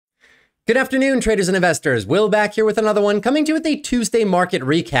Good afternoon, traders and investors. Will back here with another one, coming to you with a Tuesday market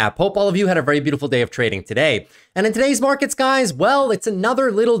recap. Hope all of you had a very beautiful day of trading today. And in today's markets, guys, well, it's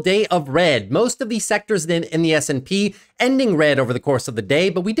another little day of red. Most of these sectors in the S&P ending red over the course of the day,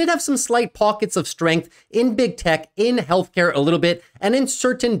 but we did have some slight pockets of strength in big tech, in healthcare a little bit, and in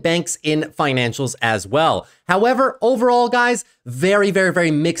certain banks in financials as well. However, overall, guys,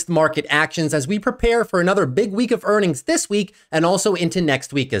 very mixed market actions as we prepare for another big week of earnings this week and also into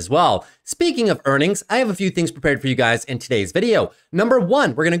next week as well. Speaking of earnings, I have a few things prepared for you guys in today's video. Number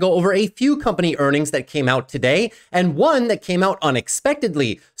one, we're going to go over a few company earnings that came out today and one that came out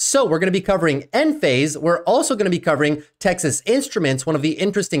unexpectedly. So we're going to be covering Enphase. We're also going to be covering Texas Instruments, one of the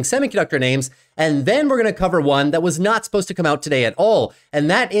interesting semiconductor names. And then we're going to cover one that was not supposed to come out today at all. And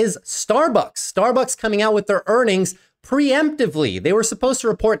that is Starbucks. Starbucks coming out with their earnings preemptively. They were supposed to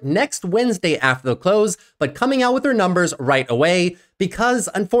report next Wednesday after the close, but coming out with their numbers right away because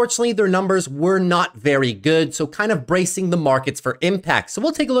unfortunately their numbers were not very good. So kind of bracing the markets for impact. So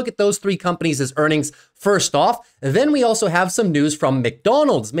we'll take a look at those three companies' earnings first off. Then we also have some news from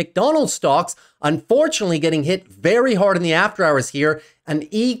McDonald's. McDonald's stocks unfortunately getting hit very hard in the after hours here. An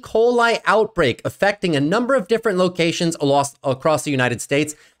E. coli outbreak affecting a number of different locations across the United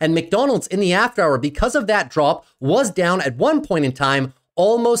States. And McDonald's in the after hour, because of that drop, was down at one point in time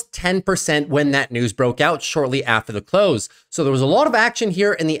almost 10% when that news broke out shortly after the close. So there was a lot of action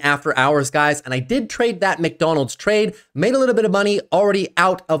here in the after hours, guys, and I did trade that McDonald's trade, made a little bit of money, already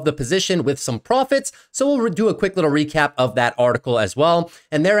out of the position with some profits. So we'll do a quick little recap of that article as well.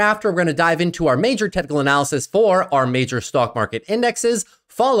 And thereafter, we're going to dive into our major technical analysis for our major stock market indexes,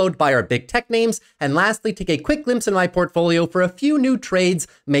 followed by our big tech names, and lastly, take a quick glimpse in my portfolio for a few new trades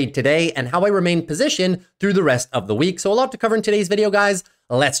made today and how I remain positioned through the rest of the week. So a lot to cover in today's video, guys.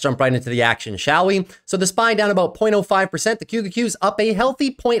 Let's jump right into the action, shall we? So the SPY down about 0.05%, the QQQ's up a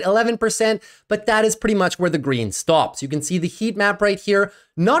healthy 0.11%, but that is pretty much where the green stops. You can see the heat map right here.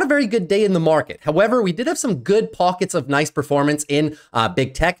 Not a very good day in the market. However, we did have some good pockets of nice performance in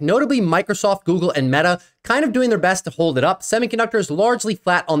big tech, notably Microsoft, Google, and Meta kind of doing their best to hold it up. Semiconductors largely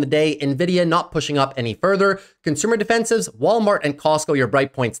flat on the day. NVIDIA not pushing up any further. Consumer defensives, Walmart and Costco, your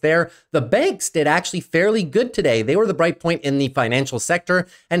bright points there. The banks did actually fairly good today. They were the bright point in the financial sector.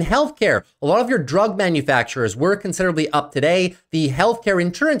 And healthcare, a lot of your drug manufacturers were considerably up today. The healthcare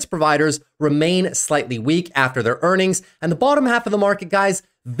insurance providers remain slightly weak after their earnings. And the bottom half of the market, guys,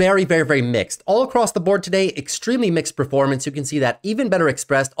 very mixed. All across the board today, extremely mixed performance. You can see that even better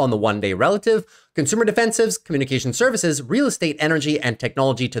expressed on the one-day relative. Consumer defensives, communication services, real estate, energy, and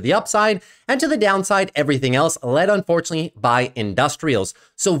technology to the upside, and to the downside, everything else led, unfortunately, by industrials.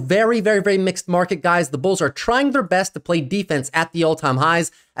 So very mixed market, guys. The bulls are trying their best to play defense at the all-time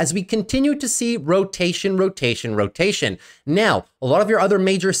highs as we continue to see rotation. Now, a lot of your other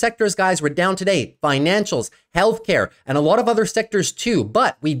major sectors, guys, were down today. Financials, healthcare, and a lot of other sectors too.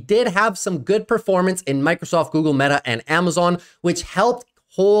 But we did have some good performance in Microsoft, Google, Meta, and Amazon, which helped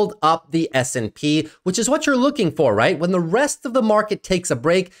hold up the S&P, which is what you're looking for, right? When the rest of the market takes a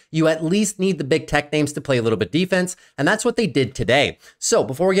break, you at least need the big tech names to play a little bit defense, and that's what they did today. So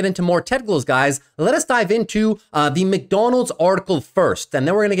before we get into more technicals, guys, let us dive into the McDonald's article first, and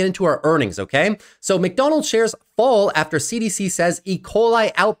then we're going to get into our earnings, okay? So McDonald's shares fall after CDC says E.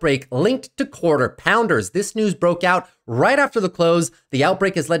 coli outbreak linked to quarter pounders. This news broke out right after the close. The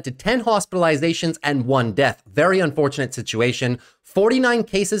outbreak has led to 10 hospitalizations and 1 death. Very unfortunate situation. 49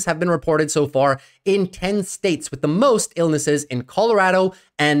 cases have been reported so far in 10 states, with the most illnesses in Colorado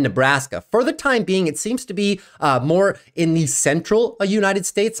and Nebraska. For the time being, it seems to be more in the central United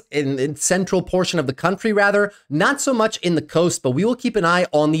States, in central portion of the country rather, not so much in the coast, but we will keep an eye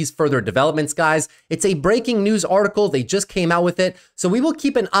on these further developments, guys. It's a breaking news article. They just came out with it. So we will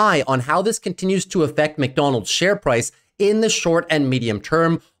keep an eye on how this continues to affect McDonald's share price in the short and medium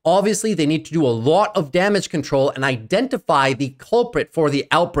term. Obviously, they need to do a lot of damage control and identify the culprit for the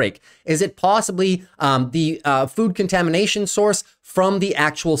outbreak. Is it possibly the food contamination source from the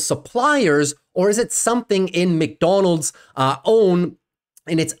actual suppliers, or is it something in McDonald's own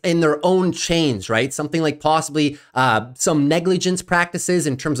and it's in their own chains, right? Something like possibly some negligence practices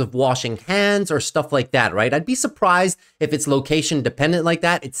in terms of washing hands or stuff like that, right? I'd be surprised if it's location dependent like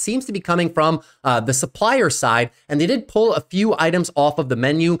that. It seems to be coming from the supplier side, and they did pull a few items off of the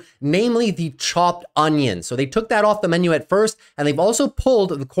menu, namely the chopped onion. So they took that off the menu at first, and they've also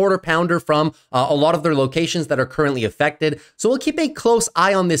pulled the quarter pounder from a lot of their locations that are currently affected. So we'll keep a close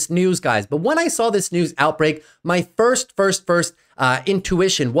eye on this news, guys. But when I saw this news outbreak, my first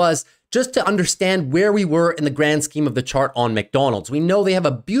intuition was, just to understand where we were in the grand scheme of the chart on McDonald's. We know they have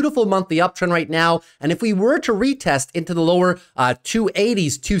a beautiful monthly uptrend right now, and if we were to retest into the lower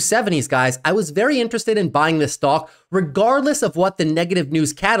 280s, 270s, guys, I was very interested in buying this stock regardless of what the negative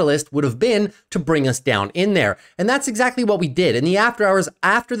news catalyst would have been to bring us down in there. And that's exactly what we did. In the after hours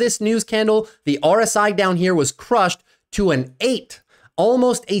after this news candle, the RSI down here was crushed to an 8.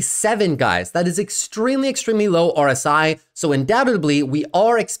 Almost a 7, guys. That is extremely, extremely low RSI. So undoubtedly, we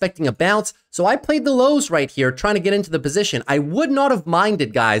are expecting a bounce. So I played the lows right here, trying to get into the position. I would not have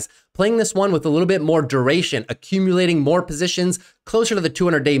minded, guys, playing this one with a little bit more duration, accumulating more positions closer to the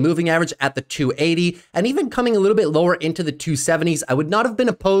 200-day moving average at the 280, and even coming a little bit lower into the 270s. I would not have been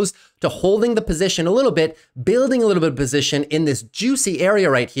opposed to holding the position a little bit, building a little bit of position in this juicy area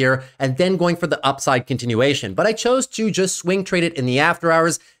right here, and then going for the upside continuation. But I chose to just swing trade it in the after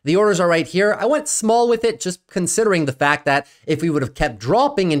hours. The orders are right here. I went small with it, just considering the fact that if we would have kept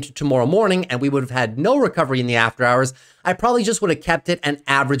dropping into tomorrow morning and we would have had no recovery in the after hours, I probably just would have kept it and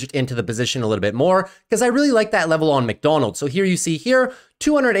averaged into the position a little bit more because I really like that level on McDonald's. So here you see here,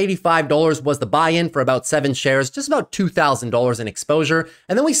 $285 was the buy-in for about 7 shares, just about $2,000 in exposure.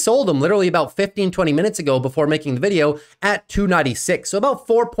 And then we sold them literally about 15, 20 minutes ago before making the video at $296. So about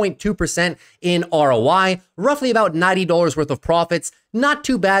 4.2% in ROI, roughly about $90 worth of profits. Not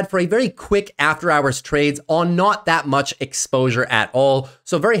too bad for a very quick after hours trades on not that much exposure at all.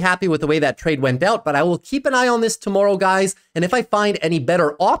 So very happy with the way that trade went out, but I will keep an eye on this tomorrow, guys. And if I find any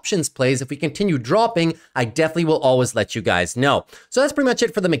better options plays, if we continue dropping, I definitely will always let you guys know. So that's pretty much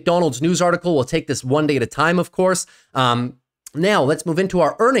it for the McDonald's news article. We'll take this one day at a time, of course. Now let's move into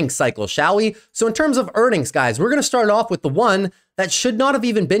our earnings cycle, shall we? So in terms of earnings, guys, we're going to start off with the one that should not have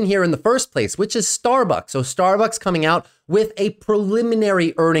even been here in the first place, which is Starbucks. So Starbucks coming out with a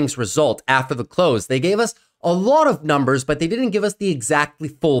preliminary earnings result after the close. They gave us a lot of numbers, but they didn't give us the exactly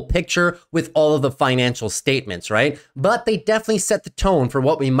full picture with all of the financial statements, right? But they definitely set the tone for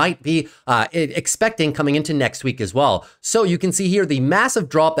what we might be expecting coming into next week as well. So you can see here the massive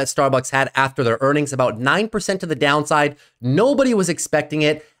drop that Starbucks had after their earnings, about 9% to the downside. Nobody was expecting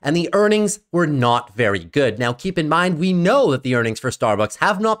it, and the earnings were not very good. Now, keep in mind, we know that the earnings for Starbucks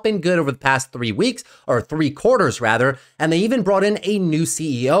have not been good over the past 3 weeks, or 3 quarters rather, and they even brought in a new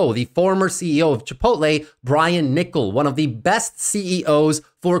CEO, the former CEO of Chipotle, Brian Niccol, one of the best CEOs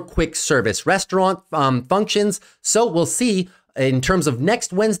for quick service restaurant functions. So we'll see in terms of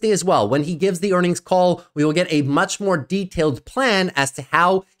next Wednesday as well. When he gives the earnings call, we will get a much more detailed plan as to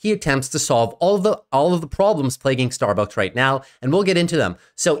how he attempts to solve all of the problems plaguing Starbucks right now, and we'll get into them.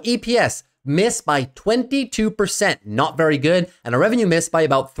 So EPS missed by 22%, not very good, and a revenue miss by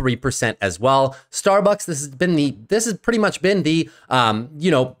about 3% as well. Starbucks, this has pretty much been the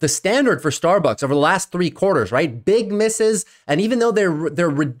the standard for Starbucks over the last 3 quarters, right? Big misses, and even though they're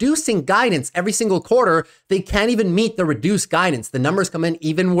reducing guidance every single quarter, they can't even meet the reduced guidance. The numbers come in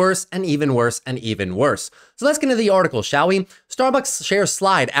even worse and even worse and even worse. So let's get into the article, shall we? Starbucks shares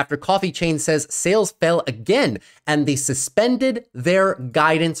slide after coffee chain says sales fell again, and they suspended their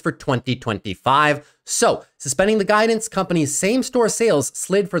guidance for 2025. So, suspending the guidance, company's same-store sales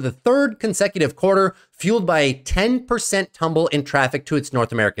slid for the 3rd consecutive quarter, fueled by a 10% tumble in traffic to its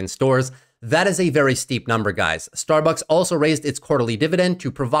North American stores. That is a very steep number, guys. Starbucks also raised its quarterly dividend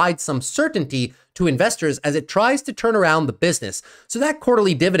to provide some certainty to investors as it tries to turn around the business. So that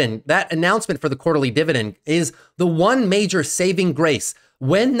quarterly dividend, that announcement for the quarterly dividend is the one major saving grace.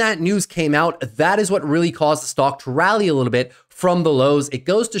 When that news came out, that is what really caused the stock to rally a little bit from the lows. It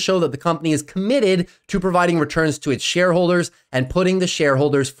goes to show that the company is committed to providing returns to its shareholders and putting the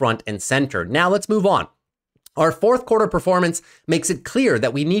shareholders front and center. Now let's move on. Our 4th quarter performance makes it clear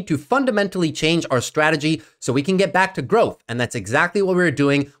that we need to fundamentally change our strategy so we can get back to growth. And that's exactly what we're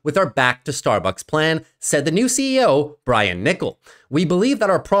doing with our Back to Starbucks plan, said the new CEO, Brian Niccol. We believe that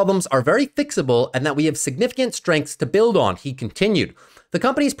our problems are very fixable and that we have significant strengths to build on, he continued. The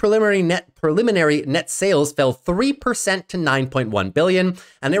company's preliminary net sales fell 3% to $9.1 billion,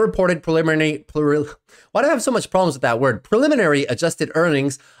 and they reported preliminary adjusted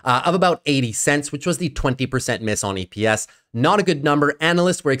earnings of about 80 cents, which was the 20% miss on EPS. Not a good number.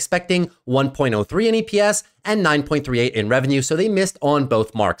 Analysts were expecting 1.03 in EPS and 9.38 in revenue, so they missed on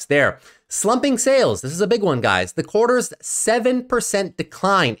both marks there. Slumping sales. This is a big one, guys. The quarter's 7%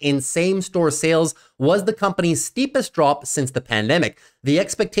 decline in same-store sales was the company's steepest drop since the pandemic. The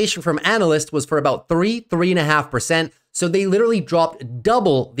expectation from analysts was for about 3.5%, so they literally dropped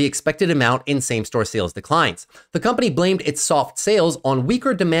double the expected amount in same-store sales declines. The company blamed its soft sales on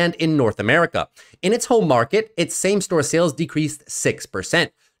weaker demand in North America. In its home market, its same-store sales decreased 6%.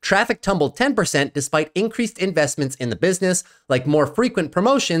 Traffic tumbled 10% despite increased investments in the business, like more frequent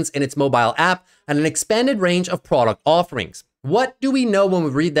promotions in its mobile app and an expanded range of product offerings. What do we know when we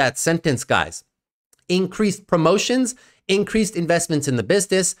read that sentence, guys? Increased promotions, increased investments in the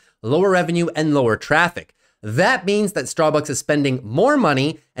business, lower revenue, and lower traffic. That means that Starbucks is spending more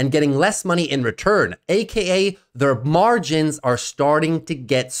money and getting less money in return, aka their margins are starting to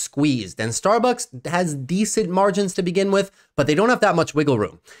get squeezed. And Starbucks has decent margins to begin with, but they don't have that much wiggle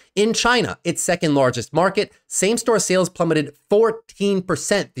room. In China, its second largest market, same-store sales plummeted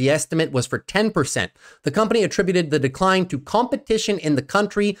 14%. The estimate was for 10%. The company attributed the decline to competition in the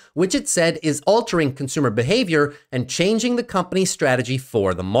country, which it said is altering consumer behavior and changing the company's strategy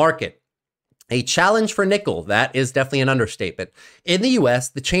for the market. A challenge for nickel, that is definitely an understatement. In the US,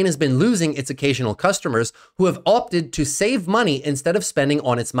 the chain has been losing its occasional customers who have opted to save money instead of spending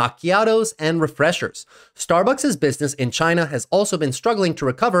on its macchiatos and refreshers. Starbucks' business in China has also been struggling to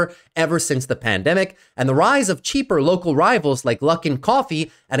recover ever since the pandemic, and the rise of cheaper local rivals like Luckin Coffee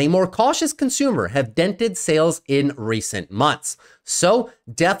and a more cautious consumer have dented sales in recent months. So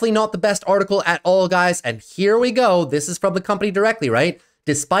definitely not the best article at all, guys. And here we go. This is from the company directly, right?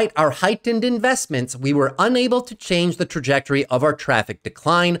 Despite our heightened investments, we were unable to change the trajectory of our traffic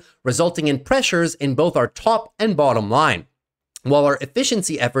decline, resulting in pressures in both our top and bottom line. While our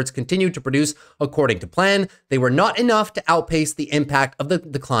efficiency efforts continued to produce according to plan, they were not enough to outpace the impact of the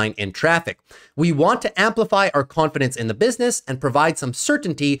decline in traffic. We want to amplify our confidence in the business and provide some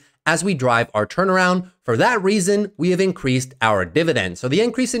certainty as we drive our turnaround. For that reason, we have increased our dividend. So the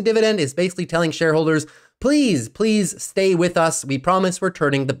increase in dividend is basically telling shareholders, please stay with us. We promise we're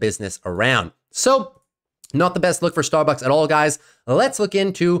turning the business around. So not the best look for Starbucks at all, guys. Let's look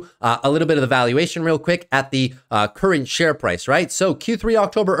into a little bit of the valuation real quick at the current share price, right? So Q3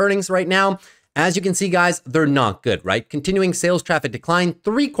 October earnings right now, as you can see, guys, they're not good, right? Continuing sales traffic decline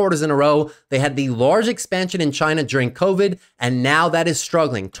 3 quarters in a row. They had the large expansion in China during COVID, and now that is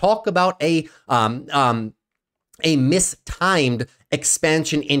struggling. Talk about a mistimed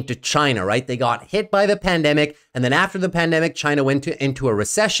expansion into China, right? They got hit by the pandemic, and then after the pandemic, China went into a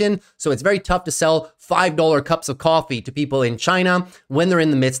recession. So it's very tough to sell $5 cups of coffee to people in China when they're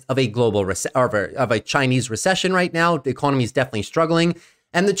in the midst of a global of a Chinese recession right now. The economy is definitely struggling.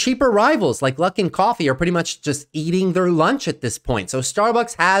 And the cheaper rivals like Luckin Coffee are pretty much just eating their lunch at this point. So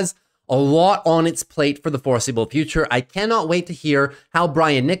Starbucks has a lot on its plate for the foreseeable future. I cannot wait to hear how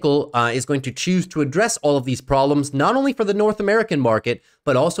Brian Niccol is going to choose to address all of these problems, not only for the North American market,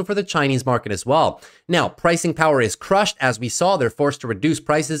 but also for the Chinese market as well. Now, pricing power is crushed. As we saw, they're forced to reduce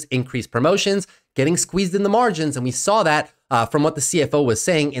prices, increase promotions, getting squeezed in the margins. And we saw that from what the CFO was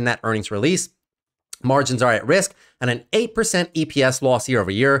saying in that earnings release. Margins are at risk and an 8% EPS loss year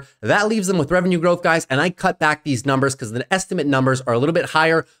over year. That leaves them with revenue growth, guys. And I cut back these numbers because the estimate numbers are a little bit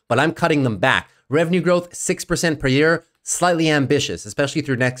higher, but I'm cutting them back. Revenue growth, 6% per year, slightly ambitious, especially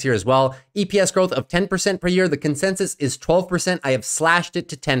through next year as well. EPS growth of 10% per year. The consensus is 12%. I have slashed it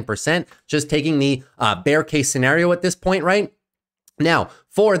to 10%, just taking the bear case scenario at this point, right? Now,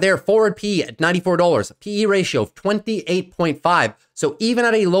 for their forward PE at $94, PE ratio of 28.5. So even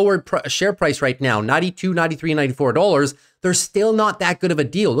at a lower share price right now, $92, $93, $94, they're still not that good of a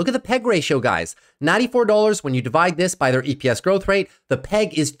deal. Look at the PEG ratio, guys. $94, when you divide this by their EPS growth rate, the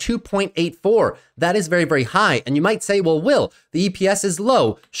PEG is 2.84. That is very, very high. And you might say, well, Will, the EPS is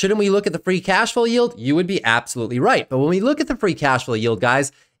low. Shouldn't we look at the free cash flow yield? You would be absolutely right. But when we look at the free cash flow yield,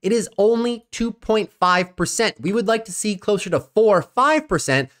 guys, it is only 2.5%. We would like to see closer to 4 or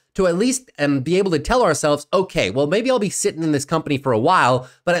 5% to at least be able to tell ourselves, okay, well, maybe I'll be sitting in this company for a while,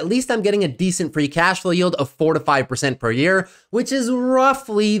 but at least I'm getting a decent free cash flow yield of 4 to 5% per year, which is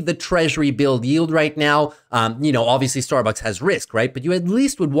roughly the treasury bill yield right now. Obviously Starbucks has risk, right? But you at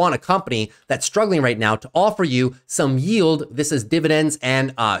least would want a company that's struggling right now to offer you some yield. This is dividends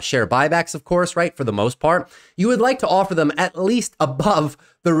and share buybacks, of course, right? For the most part, you would like to offer them at least above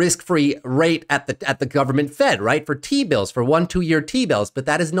the risk-free rate at the government Fed, right? For T-bills, for 1-2 year T-bills, but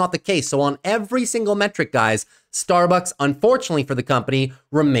that is not the case. So on every single metric, guys, Starbucks, unfortunately for the company,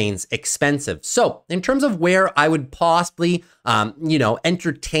 remains expensive. So in terms of where I would possibly,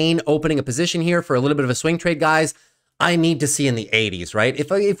 entertain opening a position here for a little bit of a swing trade, guys, I need to see in the 80s, right?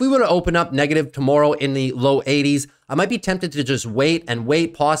 If we were to open up negative tomorrow in the low 80s, I might be tempted to just wait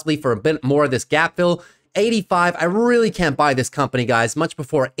possibly for a bit more of this gap fill. 85, I really can't buy this company, guys. Much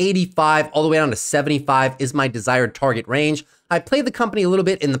before 85, all the way down to 75 is my desired target range. I played the company a little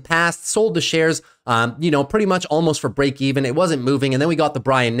bit in the past, sold the shares, pretty much almost for break even. It wasn't moving. And then we got the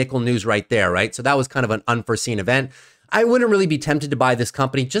Brian Niccol news right there, right? So that was kind of an unforeseen event. I wouldn't really be tempted to buy this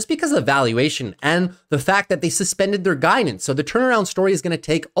company just because of the valuation and the fact that they suspended their guidance. So the turnaround story is going to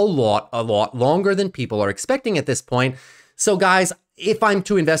take a lot longer than people are expecting at this point. So guys, if I'm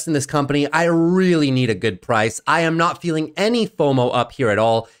to invest in this company, I really need a good price. I am not feeling any FOMO up here at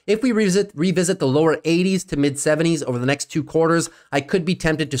all. If we revisit the lower 80s to mid 70s over the next 2 quarters, I could be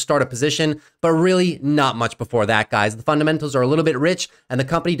tempted to start a position, but really not much before that, guys. The fundamentals are a little bit rich, and the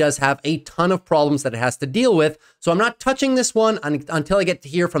company does have a ton of problems that it has to deal with. So I'm not touching this one until I get to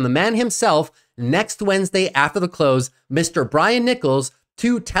hear from the man himself next Wednesday after the close, Mr. Brian Nichols,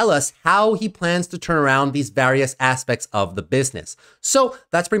 to tell us how he plans to turn around these various aspects of the business. So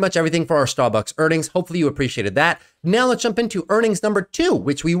that's pretty much everything for our SBUX earnings. Hopefully you appreciated that. Now let's jump into earnings number 2,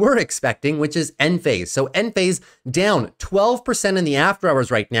 which we were expecting, which is Enphase. So Enphase down 12% in the after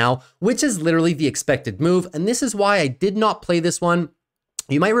hours right now, which is literally the expected move. And this is why I did not play this one.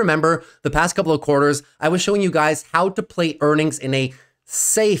 You might remember the past couple of quarters, I was showing you guys how to play earnings in a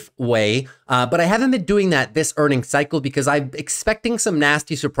safe way, but I haven't been doing that this earnings cycle because I'm expecting some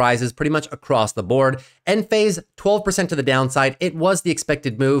nasty surprises pretty much across the board. Enphase, 12% to the downside. It was the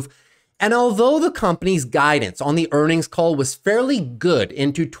expected move. And although the company's guidance on the earnings call was fairly good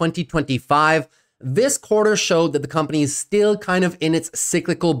into 2025, this quarter showed that the company is still kind of in its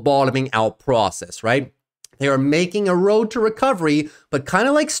cyclical bottoming out process, right? They are making a road to recovery, but kind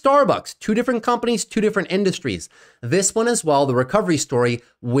of like Starbucks, 2 different companies, 2 different industries. This one as well, the recovery story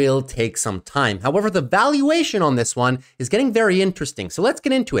will take some time. However, the valuation on this one is getting very interesting. So let's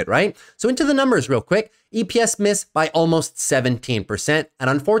get into it, right? So into the numbers real quick. EPS miss by almost 17%. An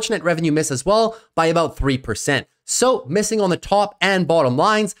unfortunate revenue miss as well by about 3%. So missing on the top and bottom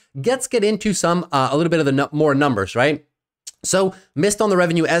lines. Let's get into some, a little bit of the more numbers, right? So missed on the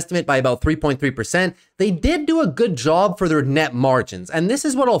revenue estimate by about 3.3%. They did do a good job for their net margins. And this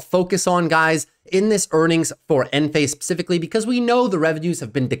is what I'll focus on, guys, in this earnings for Enphase specifically, because we know the revenues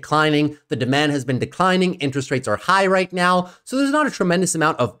have been declining. The demand has been declining. Interest rates are high right now. So there's not a tremendous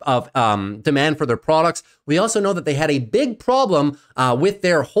amount of demand for their products. We also know that they had a big problem with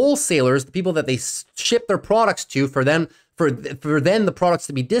their wholesalers, the people that they ship their products to for then the products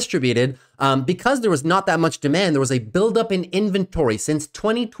to be distributed, because there was not that much demand. There was a buildup in inventory since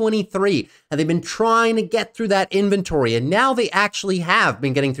 2023, and they've been trying to get through that inventory, and now they actually have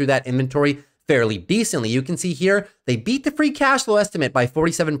been getting through that inventory fairly decently. You can see here, they beat the free cash flow estimate by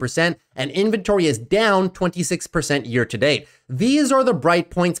 47%, and inventory is down 26% year to date. These are the bright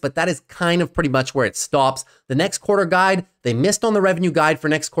points, but that is kind of pretty much where it stops. The next quarter guide, they missed on the revenue guide for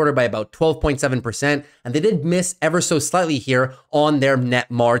next quarter by about 12.7%, and they did miss ever so slightly here on their net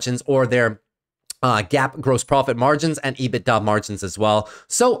margins or their GAAP gross profit margins and EBITDA margins as well.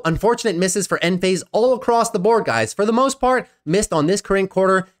 So unfortunate misses for Enphase all across the board, guys. For the most part, missed on this current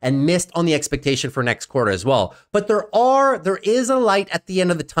quarter and missed on the expectation for next quarter as well. But there is a light at the end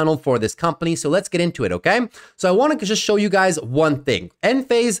of the tunnel for this company. So let's get into it, okay? So I want to just show you guys one thing.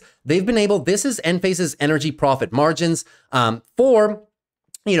 Enphase, this is Enphase's energy profit margins for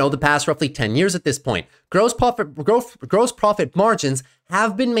the past roughly 10 years at this point. Gross profit margins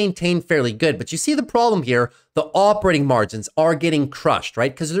have been maintained fairly good, but you see the problem here, the operating margins are getting crushed,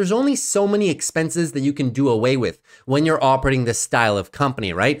 right? Because there's only so many expenses that you can do away with when you're operating this style of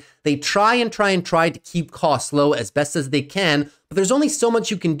company, right? They try to keep costs low as best as they can, but there's only so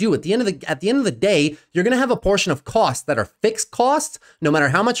much you can do. At the end of the day, you're going to have a portion of costs that are fixed costs. No matter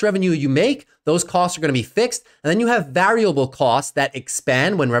how much revenue you make, those costs are going to be fixed. And then you have variable costs that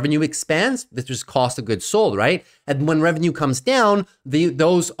expand when revenue expands. This is cost of goods sold, right? And when revenue comes down,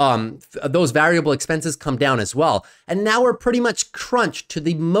 those variable expenses come down as well. And now we're pretty much crunched to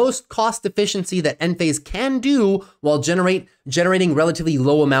the most cost efficiency that Enphase can do while generating relatively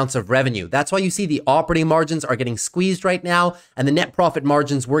low amounts of revenue. That's why you see the operating margins are getting squeezed right now, and the net profit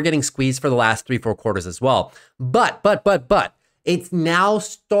margins were getting squeezed for the last 3-4 quarters as well. But it's now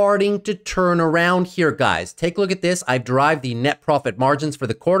starting to turn around here, guys. Take a look at this. I've derived the net profit margins for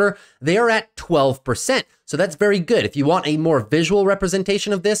the quarter. They are at 12%. So that's very good. If you want a more visual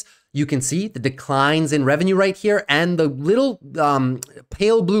representation of this, you can see the declines in revenue right here, and the little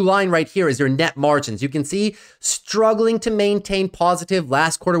pale blue line right here is your net margins. You can see struggling to maintain positive.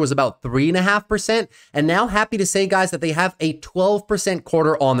 Last quarter was about 3.5%, and now happy to say, guys, that they have a 12%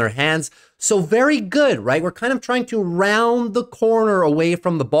 quarter on their hands. So very good, right? We're kind of trying to round the corner away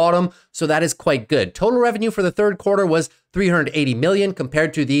from the bottom, so that is quite good. Total revenue for the third quarter was $380 million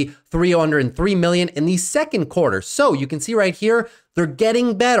compared to the $303 million in the second quarter. So you can see right here, they're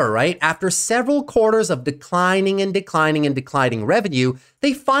getting better, right? After several quarters of declining revenue,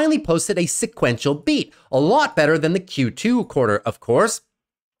 they finally posted a sequential beat, a lot better than the Q2 quarter, of course.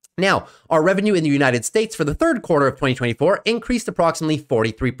 Now, our revenue in the United States for the third quarter of 2024 increased approximately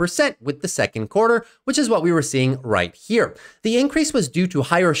 43% with the second quarter, which is what we were seeing right here. The increase was due to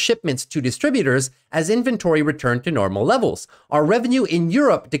higher shipments to distributors as inventory returned to normal levels. Our revenue in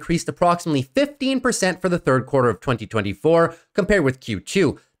Europe decreased approximately 15% for the third quarter of 2024 compared with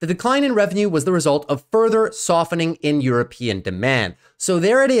Q2. The decline in revenue was the result of further softening in European demand. So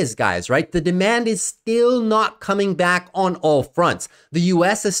there it is, guys, right? The demand is still not coming back on all fronts. The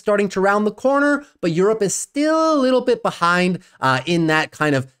US is starting to round the corner, but Europe is still a little bit behind in that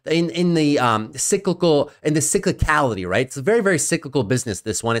kind of in the cyclicality, right? It's a very, very cyclical business,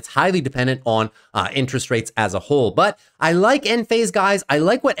 this one. It's highly dependent on interest rates as a whole. But I like Enphase, guys. I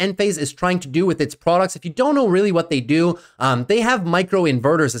like what Enphase is trying to do with its products. If you don't know really what they do, they have micro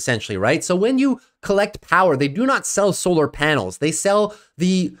inverters essentially, right? So when you collect power, they do not sell solar panels. They sell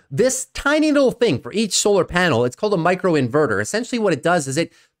this tiny little thing for each solar panel. It's called a micro inverter. Essentially what it does is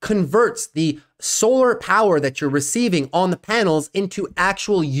it converts the solar power that you're receiving on the panels into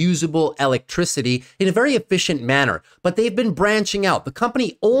actual usable electricity in a very efficient manner. But they've been branching out. The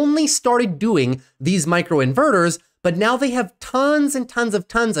company only started doing these micro inverters, but now they have tons and tons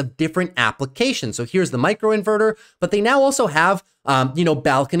of different applications. So here's the microinverter, but they now also have,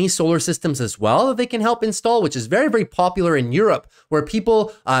 balcony solar systems as well that they can help install, which is very, very popular in Europe, where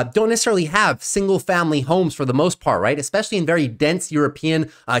people don't necessarily have single family homes for the most part, right? Especially in very dense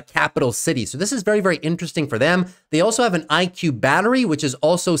European capital cities. So this is very, very interesting for them. They also have an IQ battery, which is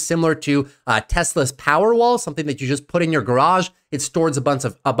also similar to Tesla's Powerwall, something that you just put in your garage. It stores a bunch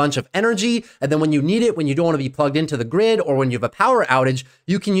of energy, and then when you need it, when you don't want to be plugged into the grid or when you have a power outage,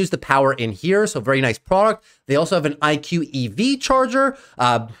 you can use the power in here. So very nice product. They also have an IQ EV charger,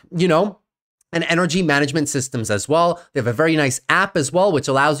 and energy management systems as well. They have a very nice app as well, which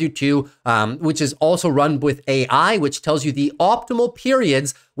allows you to, which is also run with AI, which tells you the optimal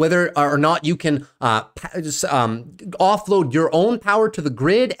periods, whether or not you can offload your own power to the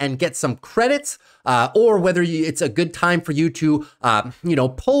grid and get some credits, or whether it's a good time for you to,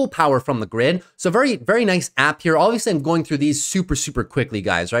 pull power from the grid. So very, very nice app here. Obviously, I'm going through these super, super quickly,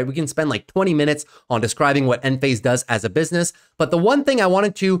 guys, right? We can spend like 20 minutes on describing what Enphase does as a business. But the one thing I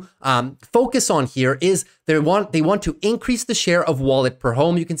wanted to focus on here is they want to increase the share of wallet per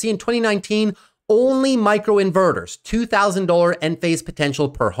home. You can see in 2019, only microinverters, $2,000 Enphase potential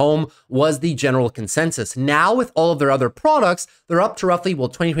per home was the general consensus. Now with all of their other products, they're up to roughly,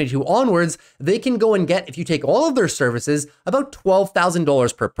 2022 onwards, they can go and get, if you take all of their services, about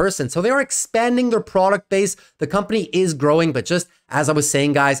 $12,000 per person. So they are expanding their product base. The company is growing, but just as I was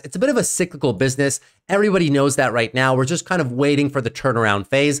saying, guys, it's a bit of a cyclical business. Everybody knows that right now. We're just kind of waiting for the turnaround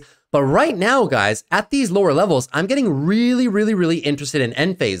phase. But right now, guys, at these lower levels, I'm getting really, really, really interested in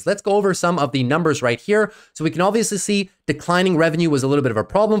Enphase. Let's go over some of the numbers right here. So we can obviously see declining revenue was a little bit of a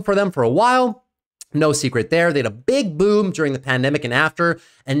problem for them for a while. No secret there. They had a big boom during the pandemic and after,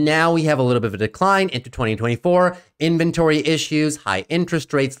 and now we have a little bit of a decline into 2024. Inventory issues, high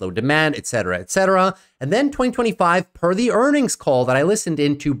interest rates, low demand, et cetera, et cetera. And then 2025, per the earnings call that I listened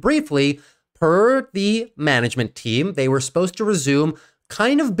into briefly, per the management team, they were supposed to resume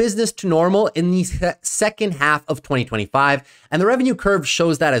kind of business to normal in the second half of 2025. And the revenue curve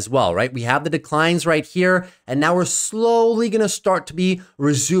shows that as well, right? We have the declines right here, and now we're slowly going to start to be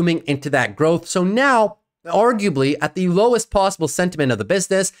resuming into that growth. So now, arguably at the lowest possible sentiment of the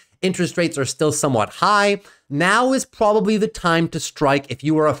business, interest rates are still somewhat high. Now is probably the time to strike if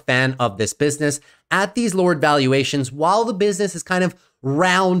you are a fan of this business at these lowered valuations while the business is kind of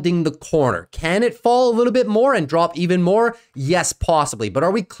rounding the corner. Can it fall a little bit more and drop even more? Yes, possibly. But are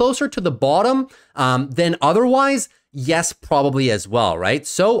we closer to the bottom than otherwise? Yes, probably as well, right?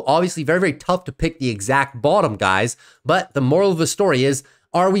 So obviously very, very tough to pick the exact bottom, guys. But the moral of the story is,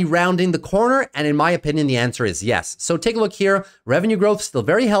 are we rounding the corner? And in my opinion, the answer is yes. So take a look here. Revenue growth still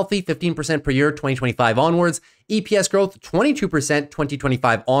very healthy, 15% per year, 2025 onwards. EPS growth, 22%,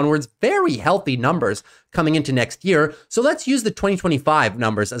 2025 onwards. Very healthy numbers coming into next year. So let's use the 2025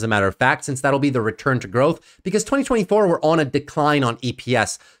 numbers as a matter of fact, since that'll be the return to growth, because 2024, we're on a decline on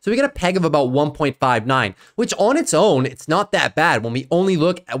EPS. So we get a peg of about 1.59, which on its own, it's not that bad when we only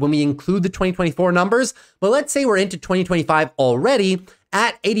look at when we include the 2024 numbers. But let's say we're into 2025 already.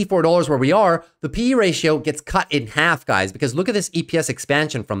 At $84 where we are, the PE ratio gets cut in half, guys, because look at this EPS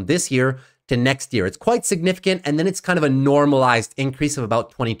expansion from this year to next year. It's quite significant, and then it's kind of a normalized increase of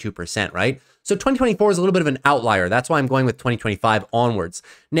about 22%, right? So 2024 is a little bit of an outlier. That's why I'm going with 2025 onwards.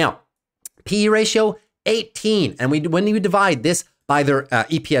 Now, PE ratio, 18. And when we divide this by their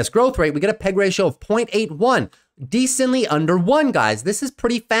EPS growth rate, we get a PEG ratio of 0.81. Decently under 1, guys. This is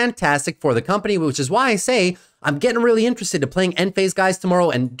pretty fantastic for the company, which is why I say I'm getting really interested to playing end phase guys tomorrow,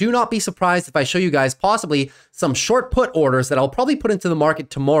 and do not be surprised if I show you guys possibly some short put orders that I'll probably put into the market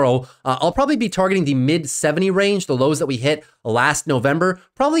tomorrow. I'll probably be targeting the mid 70 range, the lows that we hit last November,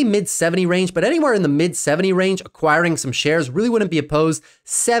 probably mid 70 range, but anywhere in the mid 70 range, acquiring some shares really wouldn't be opposed.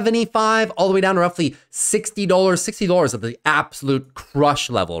 75 all the way down to roughly $60 at the absolute crush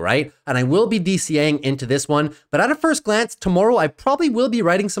level, right? And I will be DCAing into this one, but at a first glance, tomorrow I probably will be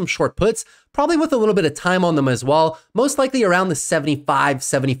writing some short puts, probably with a little bit of time on them as well, most likely around the $75,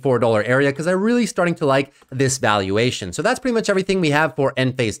 $74 area, because I'm really starting to like this valuation. So that's pretty much everything we have for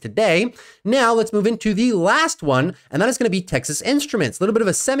end phase today. Now let's move into the last one, and that is going to be Texas Instruments, a little bit of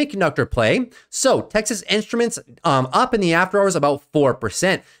a semiconductor play. So Texas Instruments up in the after hours about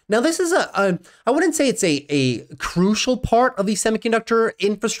 4%. Now this is I wouldn't say it's a crucial part of the semiconductor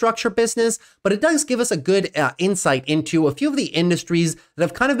infrastructure business, but it does give us a good insight into a few of the industries that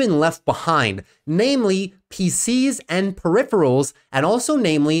have kind of been left behind, namely PCs and peripherals, and also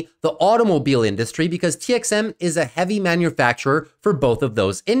namely the automobile industry, because TXM is a heavy manufacturer for both of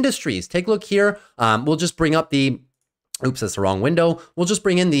those industries. Take a look here. We'll just bring up the oops, that's the wrong window. We'll just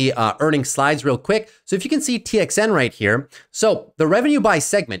bring in the earnings slides real quick. So if you can see TXN right here, so the revenue by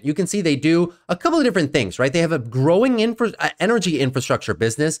segment, you can see they do a couple of different things, right? They have a growing energy infrastructure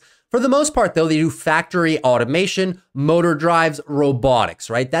business. For the most part, though, they do factory automation, motor drives, robotics,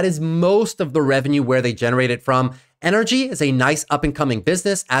 right? That is most of the revenue where they generate it from. Energy is a nice up and coming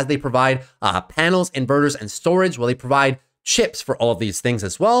business as they provide panels, inverters, and storage. Well, they provide chips for all of these things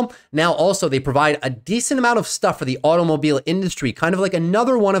as well. Now, also, they provide a decent amount of stuff for the automobile industry, kind of like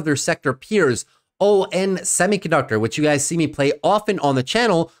another one of their sector peers, ON Semiconductor, which you guys see me play often on the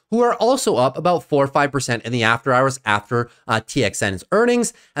channel, who are also up about 4 or 5% in the after hours after TXN's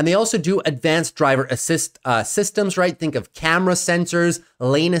earnings. And they also do advanced driver assist systems, right? Think of camera sensors,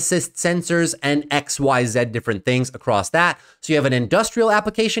 lane assist sensors, and XYZ different things across that. So you have an industrial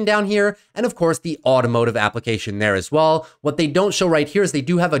application down here, and of course the automotive application there as well. What they don't show right here is they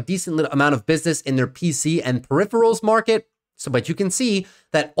do have a decent amount of business in their PC and peripherals market. So, but you can see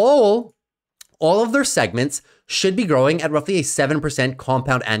that all of their segments should be growing at roughly a 7%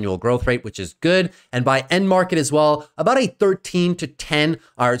 compound annual growth rate, which is good. And by end market as well, about a 13 to 10,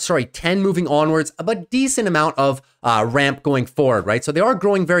 or sorry, 10 moving onwards, a decent amount of ramp going forward, right? So they are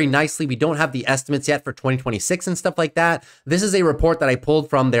growing very nicely. We don't have the estimates yet for 2026 and stuff like that. This is a report that I pulled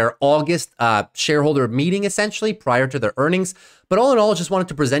from their August shareholder meeting, essentially, prior to their earnings. But all in all, just wanted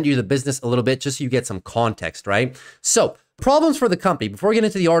to present you the business a little bit, just so you get some context, right? So problems for the company, before we get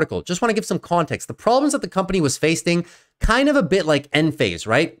into the article, just want to give some context. The problems that the company was facing, kind of a bit like Enphase,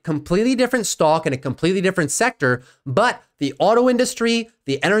 right? Completely different stock and a completely different sector, but the auto industry,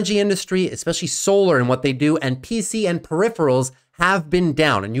 the energy industry, especially solar and what they do, and PC and peripherals have been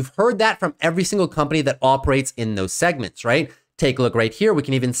down. And you've heard that from every single company that operates in those segments, right? Take a look right here. We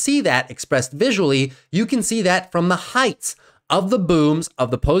can even see that expressed visually. You can see that from the heights of the booms of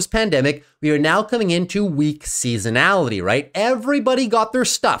the post-pandemic, we are now coming into weak seasonality, right? Everybody got their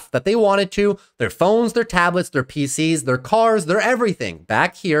stuff that they wanted to, their phones, their tablets, their PCs, their cars, their everything.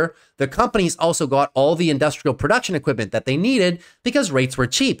 Back here, the companies also got all the industrial production equipment that they needed because rates were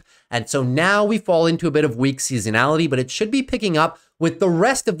cheap. And so now we fall into a bit of weak seasonality, but it should be picking up with the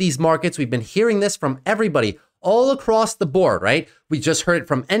rest of these markets. We've been hearing this from everybody all across the board, right? We just heard it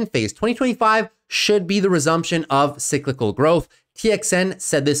from Enphase. 2025 should be the resumption of cyclical growth. TXN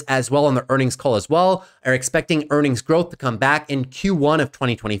said this as well on the earnings call as well, are expecting earnings growth to come back in Q1 of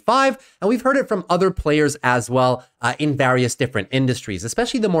 2025. And we've heard it from other players as well in various different industries,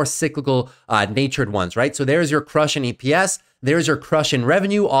 especially the more cyclical natured ones, right? So there's your crush in EPS. There's your crush in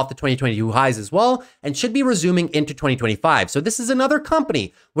revenue off the 2022 highs as well, and should be resuming into 2025. So this is another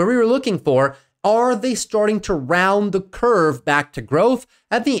company where we were looking for, are they starting to round the curve back to growth?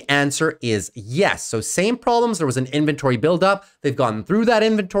 And the answer is yes. So same problems. There was an inventory buildup. They've gotten through that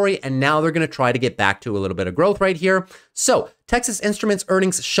inventory, and now they're going to try to get back to a little bit of growth right here. So Texas Instruments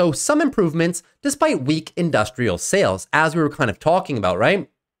earnings show some improvements despite weak industrial sales, as we were kind of talking about, right?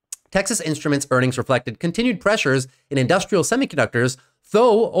 Texas Instruments earnings reflected continued pressures in industrial semiconductors,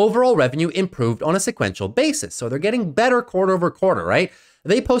 though overall revenue improved on a sequential basis. So they're getting better quarter over quarter, right?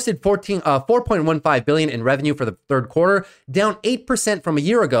 They posted 4.15 billion in revenue for the third quarter, down 8% from a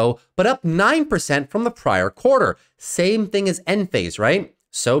year ago, but up 9% from the prior quarter. Same thing as Enphase, right?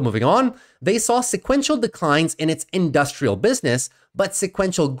 So moving on, they saw sequential declines in its industrial business, but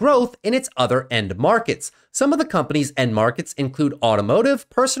sequential growth in its other end markets. Some of the company's end markets include automotive,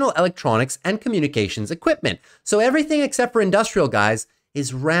 personal electronics, and communications equipment. So everything except for industrial, guys,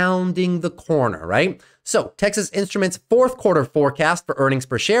 is rounding the corner, right? So Texas Instruments' fourth quarter forecast for earnings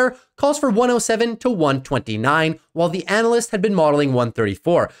per share calls for 107 to 129, while the analyst had been modeling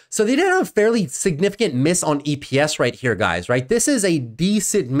 134. So they did have a fairly significant miss on EPS right here, guys, right? This is a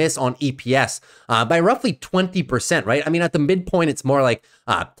decent miss on EPS by roughly 20%, right? I mean, at the midpoint, it's more like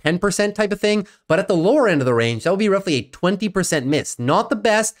 10% type of thing, but at the lower end of the range, that would be roughly a 20% miss. Not the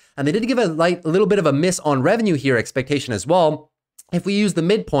best, and they did give a little bit of a miss on revenue here expectation as well. If we use the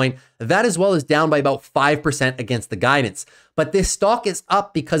midpoint, that as well is down by about 5% against the guidance. But this stock is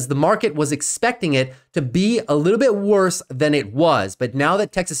up because the market was expecting it to be a little bit worse than it was. But now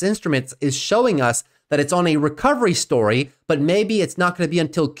that Texas Instruments is showing us that it's on a recovery story, but maybe it's not going to be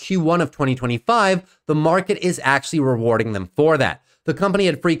until Q1 of 2025, the market is actually rewarding them for that. The company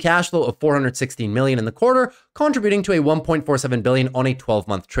had free cash flow of $416 million in the quarter, contributing to a $1.47 billion on a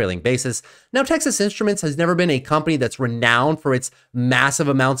 12-month trailing basis. Now, Texas Instruments has never been a company that's renowned for its massive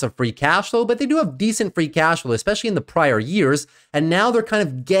amounts of free cash flow, but they do have decent free cash flow, especially in the prior years. And now they're kind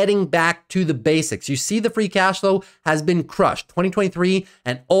of getting back to the basics. You see the free cash flow has been crushed. 2023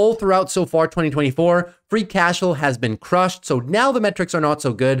 and all throughout so far 2024, free cash flow has been crushed. So now the metrics are not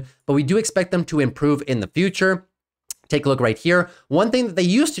so good, but we do expect them to improve in the future. Take a look right here. One thing that they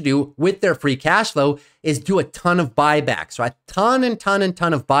used to do with their free cash flow is do a ton of buybacks, right? A ton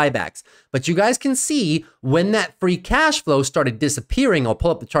of buybacks. But you guys can see when that free cash flow started disappearing, I'll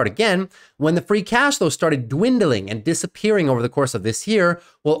pull up the chart again, when the free cash flow started dwindling and disappearing over the course of this year,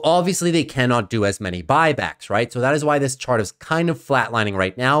 well, obviously they cannot do as many buybacks, right? So that is why this chart is kind of flatlining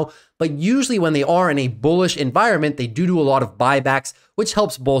right now. But usually when they are in a bullish environment, they do a lot of buybacks, which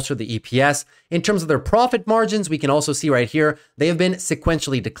helps bolster the EPS. In terms of their profit margins, we can also see right here, they have been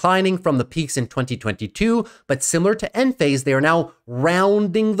sequentially declining from the peaks in 2022, but similar to Enphase, they are now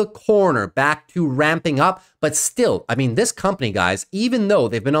rounding the corner back to ramping up. But still, I mean, this company, guys, even though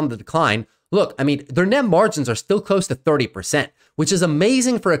they've been on the decline, look, I mean, their net margins are still close to 30%, which is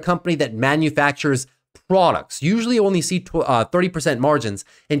amazing for a company that manufactures products. Usually only see 30% margins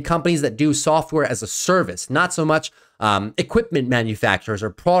in companies that do software as a service, not so much equipment manufacturers or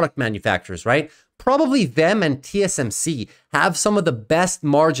product manufacturers, right? Probably them and TSMC have some of the best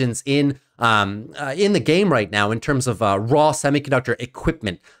margins in the game right now in terms of raw semiconductor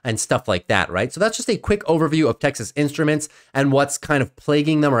equipment and stuff like that, right? So that's just a quick overview of Texas Instruments and what's kind of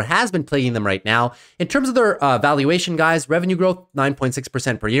plaguing them or has been plaguing them right now. In terms of their valuation, guys, revenue growth,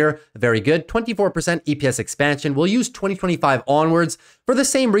 9.6% per year, very good. 24% EPS expansion. We'll use 2025 onwards for the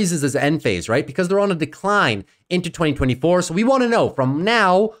same reasons as Enphase, right? Because they're on a decline into 2024. So we want to know from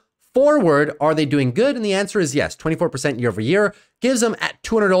now forward, are they doing good? And the answer is yes. 24% year over year gives them at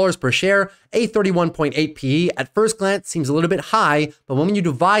 $200 per share, a 31.8 PE. At first glance, seems a little bit high, but when you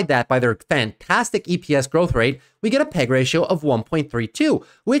divide that by their fantastic EPS growth rate, we get a PEG ratio of 1.32,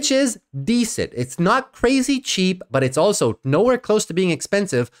 which is decent. It's not crazy cheap, but it's also nowhere close to being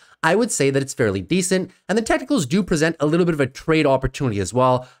expensive. I would say that it's fairly decent, and the technicals do present a little bit of a trade opportunity as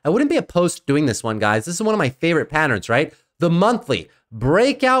well. I wouldn't be opposed to doing this one, guys. This is one of my favorite patterns, right? The monthly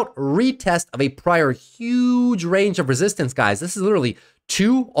breakout retest of a prior huge range of resistance, guys. This is literally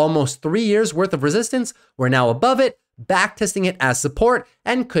almost 3 years worth of resistance. We're now above it, back testing it as support,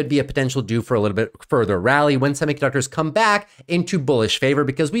 and could be a potential due for a little bit further rally when semiconductors come back into bullish favor,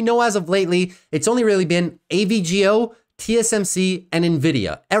 because we know as of lately, it's only really been AVGO, TSMC, and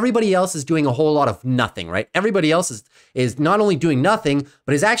NVIDIA. Everybody else is doing a whole lot of nothing, right? Everybody else is not only doing nothing,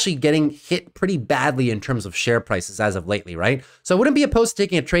 but is actually getting hit pretty badly in terms of share prices as of lately, right? So I wouldn't be opposed to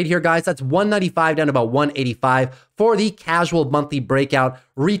taking a trade here, guys. That's 195 down to about 185 for the casual monthly breakout,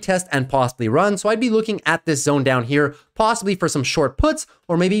 retest, and possibly run. So I'd be looking at this zone down here, possibly for some short puts,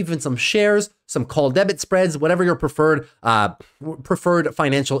 or maybe even some shares, some call debit spreads, whatever your preferred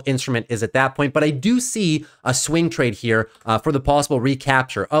financial instrument is at that point. But I do see a swing trade here for the possible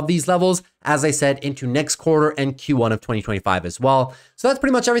recapture of these levels, as I said, into next quarter and Q1 of 2025 as well. So that's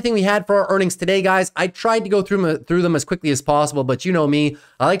pretty much everything we had for our earnings today, guys. I tried to go through them as quickly as possible, but you know me,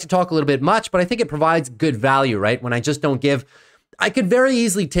 I like to talk a little bit much, but I think it provides good value, right? When I just don't give, I could very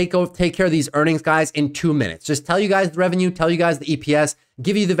easily take care of these earnings, guys, in 2 minutes. Just tell you guys the revenue, tell you guys the EPS,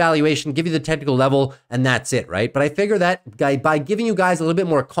 give you the valuation, give you the technical level, and that's it, right? But I figure that by giving you guys a little bit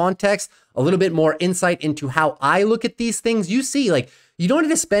more context, a little bit more insight into how I look at these things, you see, like, you don't need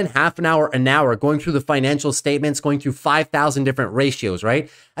to spend half an hour going through the financial statements, going through 5,000 different ratios, right?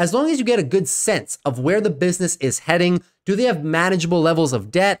 As long as you get a good sense of where the business is heading, do they have manageable levels of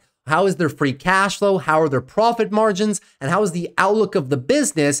debt? How is their free cash flow? How are their profit margins? And how is the outlook of the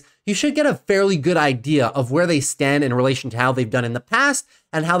business? You should get a fairly good idea of where they stand in relation to how they've done in the past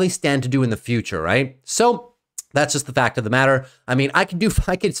and how they stand to do in the future, right? So That's just the fact of the matter. I mean, I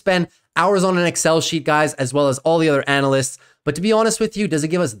could spend hours on an Excel sheet, guys, as well as all the other analysts. But to be honest with you, does it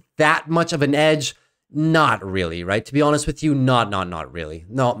give us that much of an edge? Not really, right? To be honest with you, not really.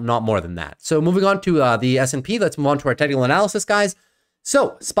 No, not more than that. So moving on to the S&P, let's move on to our technical analysis, guys.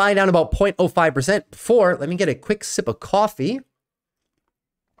 So SPY down about 0.05%. Before, let me get a quick sip of coffee,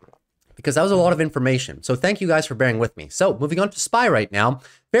 because that was a lot of information. So thank you guys for bearing with me. So moving on to SPY right now,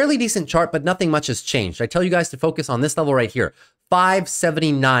 fairly decent chart, but nothing much has changed. I tell you guys to focus on this level right here,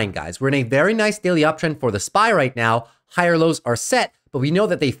 579, guys. We're in a very nice daily uptrend for the SPY right now. Higher lows are set, but we know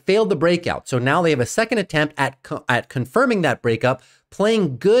that they failed the breakout. So now they have a second attempt at confirming that breakup,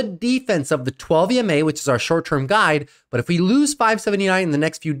 playing good defense of the 12 EMA, which is our short-term guide. But if we lose 579 in the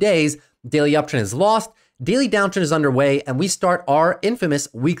next few days, daily uptrend is lost. Daily downtrend is underway, and we start our infamous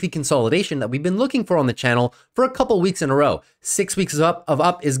weekly consolidation that we've been looking for on the channel for a couple weeks in a row. 6 weeks of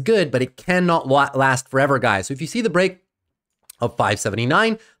up is good, but it cannot last forever, guys. So if you see the break of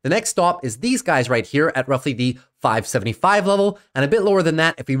 579, the next stop is these guys right here at roughly the 575 level, and a bit lower than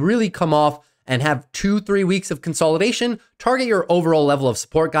that. If we really come off and have 2-3 weeks of consolidation, target your overall level of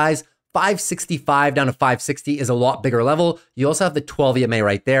support, guys. 565 down to 560 is a lot bigger level. You also have the 12 EMA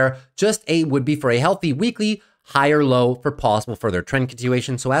right there. Just a would be for a healthy weekly higher low for possible further trend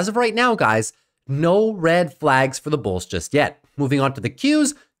continuation. So as of right now, guys, no red flags for the bulls just yet. Moving on to the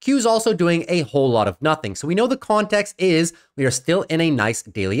Qs. Q's also doing a whole lot of nothing. So we know the context is we are still in a nice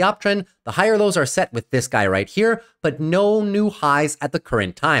daily uptrend. The higher lows are set with this guy right here, but no new highs at the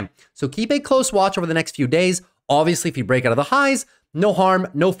current time. So keep a close watch over the next few days. Obviously, if you break out of the highs, no harm,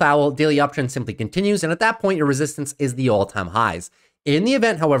 no foul, daily uptrend simply continues. And at that point, your resistance is the all-time highs. In the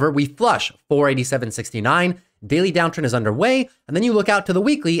event, however, we flush 487.69, daily downtrend is underway. And then you look out to the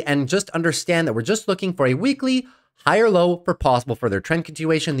weekly and just understand that we're just looking for a weekly higher low for possible further trend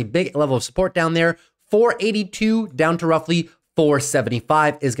continuation. The big level of support down there, 482 down to roughly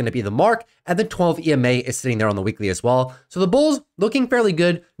 475 is going to be the mark. And the 12 EMA is sitting there on the weekly as well. So the bulls looking fairly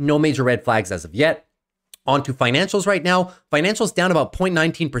good. No major red flags as of yet. On to financials right now. Financials down about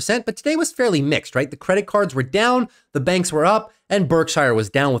 0.19%, but today was fairly mixed, right? The credit cards were down, the banks were up, and Berkshire was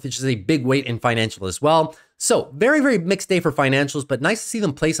down, which is a big weight in financial as well. So very, very mixed day for financials, but nice to see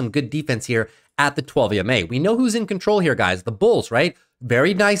them play some good defense here at the 12 EMA. We know who's in control here, guys. The bulls, right?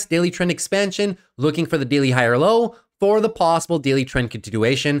 Very nice daily trend expansion, looking for the daily higher low for the possible daily trend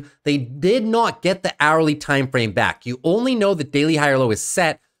continuation. They did not get the hourly time frame back. You only know the daily higher low is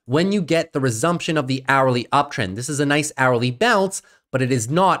set when you get the resumption of the hourly uptrend. This is a nice hourly bounce, but it is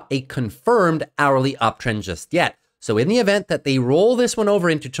not a confirmed hourly uptrend just yet. So in the event that they roll this one over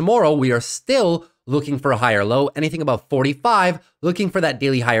into tomorrow, we are still looking for a higher low, anything above 45, looking for that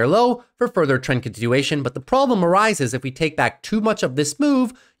daily higher low for further trend continuation. But the problem arises if we take back too much of this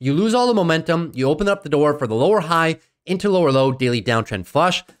move, you lose all the momentum, you open up the door for the lower high into lower low daily downtrend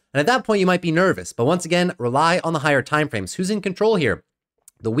flush. And at that point, you might be nervous. But once again, rely on the higher timeframes. Who's in control here?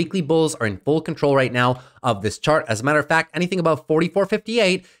 The weekly bulls are in full control right now of this chart. As a matter of fact, anything above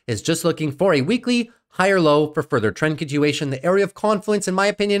 44.58 is just looking for a weekly higher low for further trend continuation. The area of confluence, in my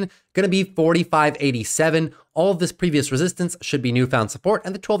opinion, going to be 45.87. All of this previous resistance should be newfound support,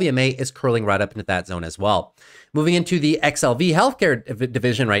 and the 12 EMA is curling right up into that zone as well. Moving into the XLV healthcare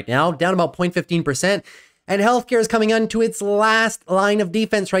division right now, down about 0.15%. And healthcare is coming onto its last line of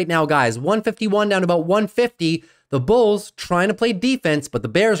defense right now, guys. 151 down to about 150. The bulls trying to play defense, but the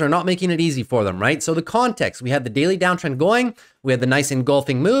bears are not making it easy for them, right? So the context, we had the daily downtrend going. We had the nice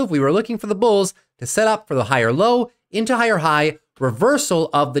engulfing move. We were looking for the bulls to set up for the higher low into higher high, reversal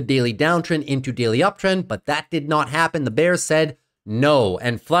of the daily downtrend into daily uptrend, but that did not happen. The bears said no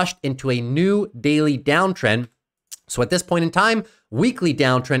and flushed into a new daily downtrend. So at this point in time, weekly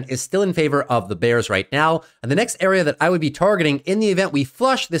downtrend is still in favor of the bears right now. And the next area that I would be targeting in the event we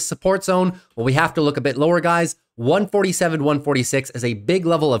flush this support zone, well, we have to look a bit lower, guys. 147, 146 is a big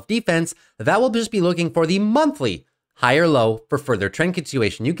level of defense. That will just be looking for the monthly higher low for further trend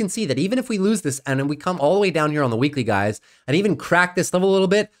continuation. You can see that even if we lose this and then we come all the way down here on the weekly, guys, and even crack this level a little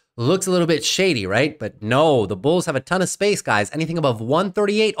bit, looks a little bit shady, right? But no, the bulls have a ton of space, guys. Anything above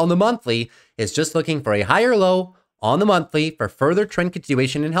 138 on the monthly is just looking for a higher low on the monthly for further trend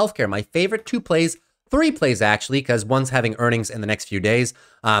continuation in healthcare. My favorite two plays, three plays actually, because one's having earnings in the next few days.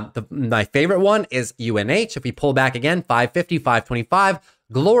 My favorite one is UNH. If we pull back again, 550, 525,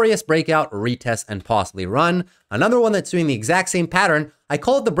 glorious breakout, retest, and possibly run. Another one that's doing the exact same pattern, I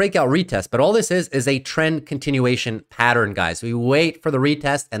call it the breakout retest, but all this is a trend continuation pattern, guys. We wait for the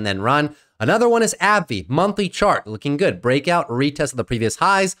retest and then run. Another one is AbbVie, monthly chart, looking good. Breakout, retest of the previous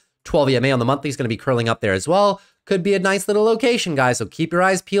highs. 12 EMA on the monthly is going to be curling up there as well. could be a nice little location, guys. So keep your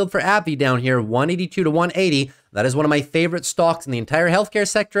eyes peeled for AbbVie down here, 182 to 180. That is one of my favorite stocks in the entire healthcare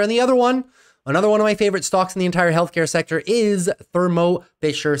sector. And the other one, another one of my favorite stocks in the entire healthcare sector is Thermo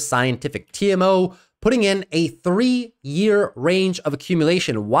Fisher Scientific, TMO, putting in a 3-year range of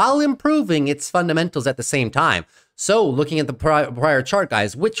accumulation while improving its fundamentals at the same time. So looking at the prior chart,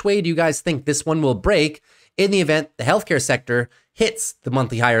 guys, which way do you guys think this one will break in the event the healthcare sector hits the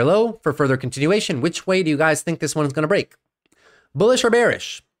monthly high or low for further continuation? Which way do you guys think this one's going to break? Bullish or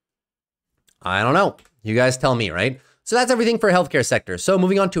bearish? I don't know. You guys tell me, right? So that's everything for healthcare sector. So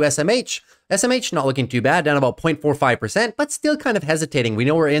moving on to SMH. SMH not looking too bad, down about 0.45%, but still kind of hesitating. We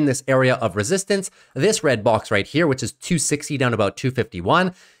know we're in this area of resistance. This red box right here, which is 260 down to about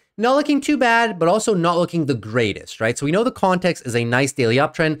 251. Not looking too bad, but also not looking the greatest, right? So we know the context is a nice daily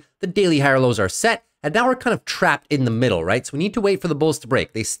uptrend. The daily higher lows are set, and now we're kind of trapped in the middle, right? So we need to wait for the bulls to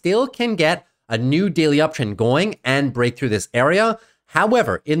break. They still can get a new daily uptrend going and break through this area.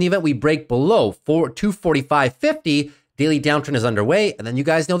 However, in the event we break below 245.50, daily downtrend is underway. And then you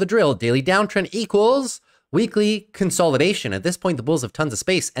guys know the drill. Daily downtrend equals weekly consolidation. At this point, the bulls have tons of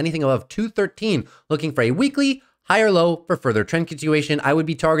space. Anything above 213, looking for a weekly higher low for further trend continuation. I would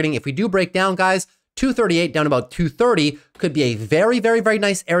be targeting, if we do break down, guys, 238 down to about 230 could be a very, very, very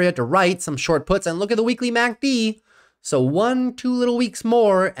nice area to write some short puts. And look at the weekly MACD. So 1-2 little weeks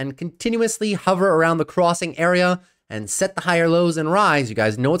more and continuously hover around the crossing area and set the higher lows and rise. You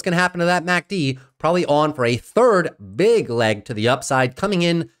guys know what's going to happen to that MACD. Probably on for a third big leg to the upside coming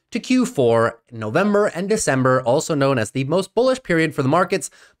in to Q4, November and December, also known as the most bullish period for the markets.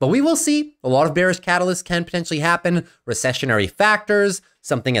 But we will see. A lot of bearish catalysts can potentially happen. Recessionary factors,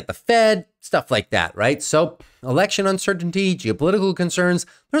 something at the Fed, stuff like that, right? So election uncertainty, geopolitical concerns,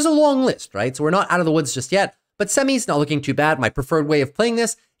 there's a long list, right? So we're not out of the woods just yet. But semi's not looking too bad. My preferred way of playing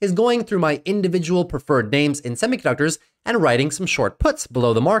this is going through my individual preferred names in semiconductors and writing some short puts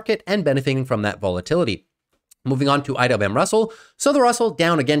below the market and benefiting from that volatility. Moving on to IWM Russell. So the Russell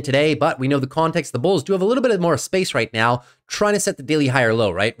down again today, but we know the context. The bulls do have a little bit more space right now, trying to set the daily higher low,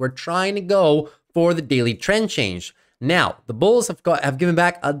 right? We're trying to go for the daily trend change. Now, the bulls have given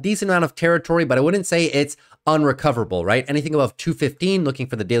back a decent amount of territory, but I wouldn't say it's unrecoverable, right? Anything above 215, looking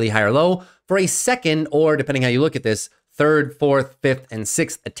for the daily higher low for a second, or depending how you look at this, third, fourth, fifth, and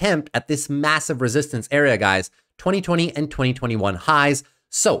sixth attempt at this massive resistance area, guys, 2020 and 2021 highs.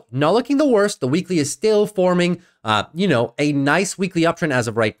 So not looking the worst. The weekly is still forming, a nice weekly uptrend as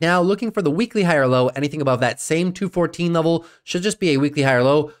of right now. Looking for the weekly higher low. Anything above that same 214 level should just be a weekly higher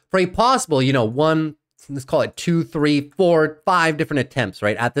low for a possible, let's call it 2, 3, 4, 5 different attempts,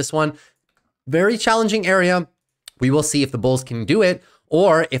 right? At this one, very challenging area. We will see if the bulls can do it,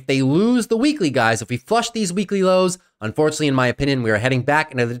 or if they lose the weekly, guys. If we flush these weekly lows, unfortunately, in my opinion, we are heading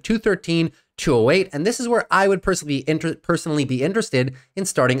back into the 213, 208, and this is where I would personally be interested in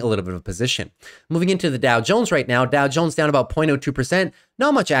starting a little bit of a position. Moving into the Dow Jones right now, Dow Jones down about 0.02%.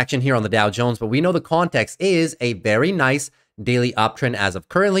 Not much action here on the Dow Jones, but we know the context is a very nice daily uptrend as of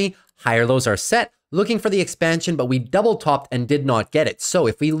currently. Higher lows are set, looking for the expansion, but we double topped and did not get it. So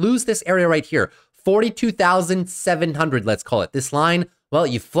if we lose this area right here, 42,700, let's call it this line, well,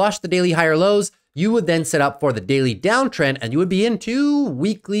 you flush the daily higher lows, you would then set up for the daily downtrend and you would be into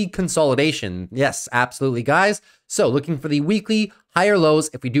weekly consolidation. Yes, absolutely, guys. So looking for the weekly higher lows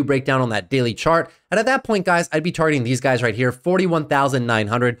if we do break down on that daily chart. And at that point, guys, I'd be targeting these guys right here,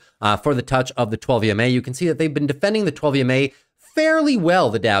 41,900 for the touch of the 12 EMA. You can see that they've been defending the 12 EMA fairly well,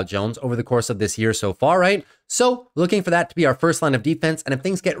 the Dow Jones, over the course of this year so far, right? So looking for that to be our first line of defense. And if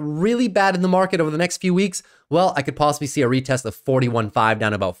things get really bad in the market over the next few weeks, well, I could possibly see a retest of 41.5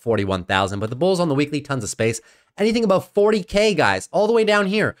 down to about 41,000. But the bulls on the weekly, tons of space. Anything above 40K, guys, all the way down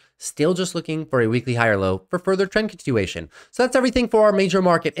here, still just looking for a weekly higher low for further trend continuation. So that's everything for our major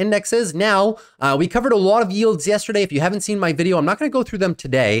market indexes. Now, we covered a lot of yields yesterday. If you haven't seen my video, I'm not going to go through them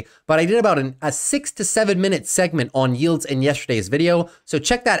today, but I did about a 6 to 7 minute segment on yields in yesterday's video. So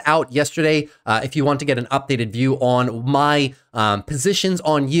check that out yesterday if you want to get an updated view on my positions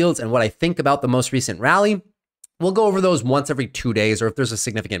on yields and what I think about the most recent rally. We'll go over those once every 2 days or if there's a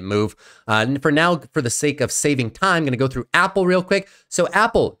significant move. And for now, for the sake of saving time, I'm going to go through Apple real quick. So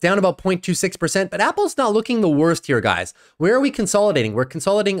Apple down about 0.26%, but Apple's not looking the worst here, guys. Where are we consolidating? We're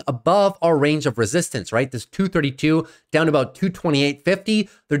consolidating above our range of resistance, right? This 232 down to about 228.50.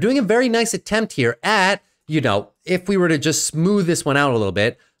 They're doing a very nice attempt here at, if we were to just smooth this one out a little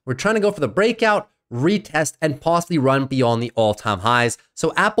bit, we're trying to go for the breakout, retest, and possibly run beyond the all-time highs.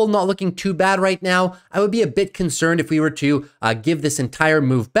 So Apple not looking too bad right now. I would be a bit concerned if we were to give this entire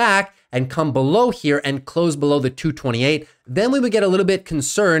move back and come below here and close below the 228, then we would get a little bit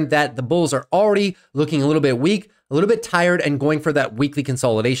concerned that the bulls are already looking a little bit weak, a little bit tired, and going for that weekly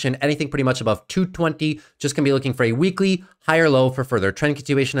consolidation. Anything pretty much above 220, just gonna be looking for a weekly higher low for further trend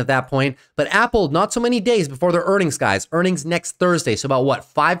continuation at that point. But Apple, not so many days before their earnings, guys. Earnings next Thursday. So about what,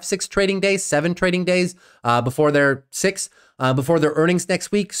 5, 6 trading days, 7 trading days before their 6, before their earnings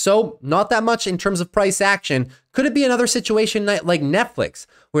next week. So not that much in terms of price action. Could it be another situation like Netflix,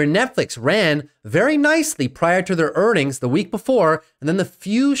 where Netflix ran very nicely prior to their earnings the week before, and then the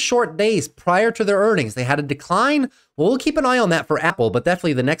few short days prior to their earnings, they had a decline? Well, we'll keep an eye on that for Apple, but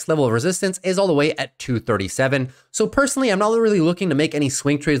definitely the next level of resistance is all the way at 237. So personally, I'm not really looking to make any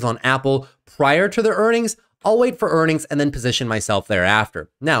swing trades on Apple prior to their earnings. I'll wait for earnings and then position myself thereafter.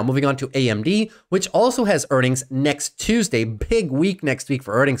 Now, moving on to AMD, which also has earnings next Tuesday. Big week next week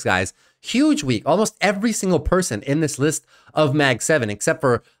for earnings, guys. Huge week. Almost every single person in this list of Mag 7, except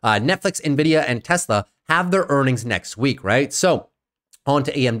for Netflix, NVIDIA, and Tesla, have their earnings next week, right? So on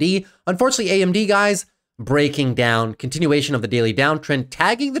to AMD. Unfortunately, AMD, guys, breaking down, continuation of the daily downtrend,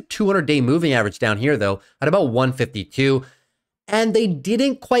 tagging the 200-day moving average down here, though, at about 152. And they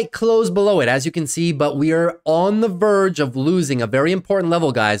didn't quite close below it, as you can see, but we are on the verge of losing a very important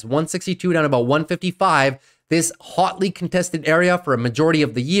level, guys. 162 down to about 155. This hotly contested area for a majority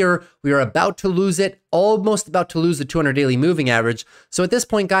of the year, we are about to lose it, almost about to lose the 200 daily moving average. So at this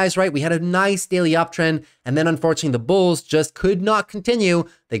point, guys, right, we had a nice daily uptrend, and then unfortunately the bulls just could not continue.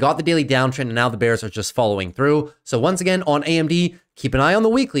 They got the daily downtrend, and now the bears are just following through. So once again, on AMD, keep an eye on the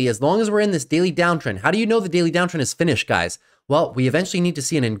weekly as long as we're in this daily downtrend. How do you know the daily downtrend is finished, guys? Well, we eventually need to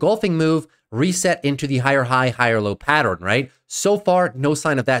see an engulfing move reset into the higher high, higher low pattern, right? So far, no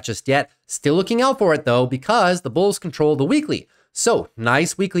sign of that just yet. Still looking out for it though, because the bulls control the weekly. So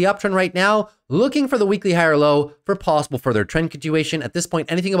nice weekly uptrend right now, looking for the weekly higher low for possible further trend continuation. At this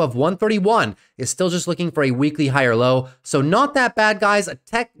point, anything above 131 is still just looking for a weekly higher low. So not that bad, guys. A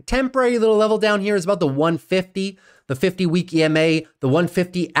temporary little level down here is about the 150. The 50-week EMA, the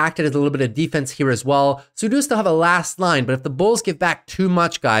 150 acted as a little bit of defense here as well. So we do still have a last line, but if the bulls give back too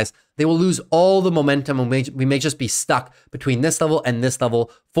much, guys, they will lose all the momentum, and we may just be stuck between this level and this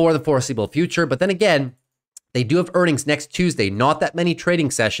level for the foreseeable future. But then again, they do have earnings next Tuesday, not that many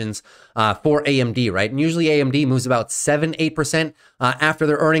trading sessions for AMD, right? And usually AMD moves about 7-8% after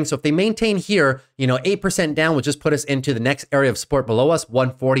their earnings. So if they maintain here, 8% down would just put us into the next area of support below us,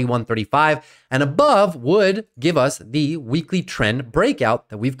 140, 135, and above would give us the weekly trend breakout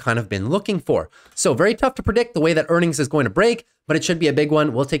that we've kind of been looking for. So very tough to predict the way that earnings is going to break, but it should be a big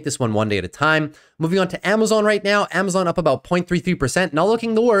one. We'll take this one day at a time. Moving on to Amazon right now. Amazon up about 0.33%, not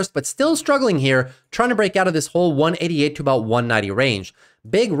looking the worst, but still struggling here, trying to break out of this whole 188 to about 190 range.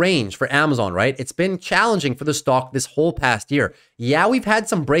 Big range for Amazon, right? It's been challenging for the stock this whole past year. Yeah, we've had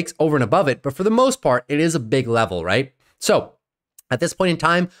some breaks over and above it, but for the most part, it is a big level, right? So at this point in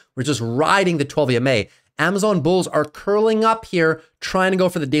time, we're just riding the 12 EMA. Amazon bulls are curling up here, trying to go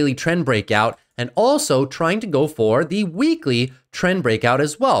for the daily trend breakout, and also trying to go for the weekly trend breakout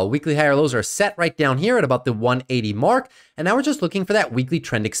as well. Weekly higher lows are set right down here at about the 180 mark. And now we're just looking for that weekly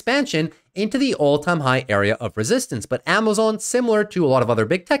trend expansion into the all-time high area of resistance. But Amazon, similar to a lot of other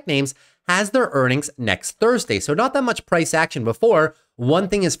big tech names, has their earnings next Thursday. So not that much price action before. One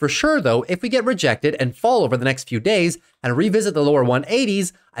thing is for sure though, if we get rejected and fall over the next few days and revisit the lower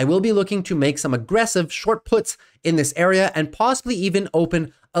 180s, I will be looking to make some aggressive short puts in this area and possibly even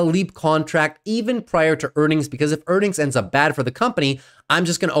open a leap contract even prior to earnings, because if earnings ends up bad for the company, I'm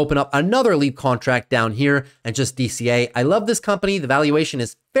just going to open up another leap contract down here and just DCA. I love this company. The valuation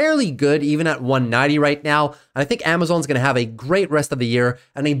is fairly good, even at 190 right now. And I think Amazon's going to have a great rest of the year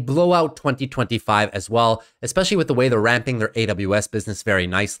and a blowout 2025 as well, especially with the way they're ramping their AWS business very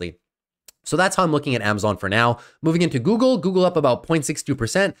nicely. So that's how I'm looking at Amazon for now. Moving into Google, Google up about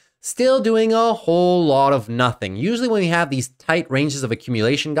 0.62%, still doing a whole lot of nothing. Usually when we have these tight ranges of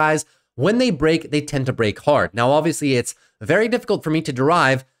accumulation, guys, when they break, they tend to break hard. Now, obviously, it's very difficult for me to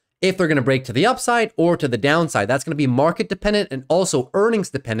derive if they're going to break to the upside or to the downside. That's going to be market dependent and also earnings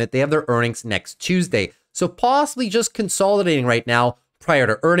dependent. They have their earnings next Tuesday. So possibly just consolidating right now prior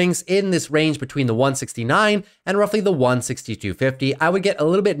to earnings in this range between the 169 and roughly the 162.50. I would get a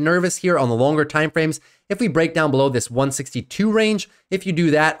little bit nervous here on the longer time frames if we break down below this 162 range. If you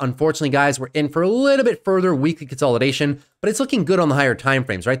do that, unfortunately, guys, we're in for a little bit further weekly consolidation, but it's looking good on the higher time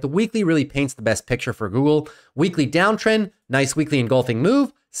frames, right? The weekly really paints the best picture for Google. Weekly downtrend, nice weekly engulfing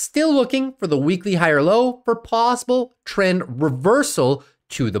move, still looking for the weekly higher low for possible trend reversal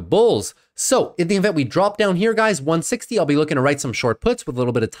to the bulls. So in the event we drop down here, guys, 160, I'll be looking to write some short puts with a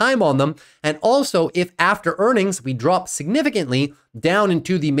little bit of time on them. And also if after earnings we drop significantly, down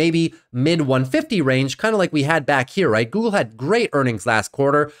into the maybe mid 150 range, kind of like we had back here, right? Google had great earnings last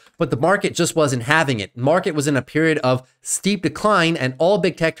quarter, but the market just wasn't having it. Market was in a period of steep decline, and all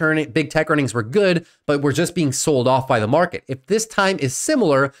big tech earnings were good, but were just being sold off by the market. If this time is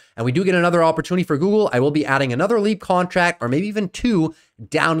similar and we do get another opportunity for Google, I will be adding another leap contract or maybe even two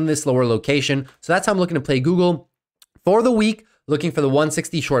down in this lower location. So that's how I'm looking to play Google for the week. Looking for the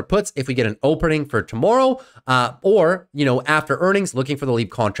 160 short puts if we get an opening for tomorrow, or, you know, after earnings, looking for the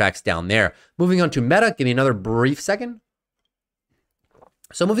leap contracts down there. Moving on to Meta, give me another brief second.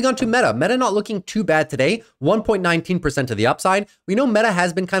 So moving on to Meta. Meta not looking too bad today, 1.19% to the upside. We know Meta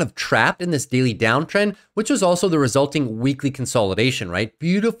has been kind of trapped in this daily downtrend, which was also the resulting weekly consolidation, right?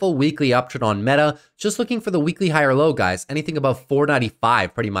 Beautiful weekly uptrend on Meta. Just looking for the weekly higher low, guys. Anything above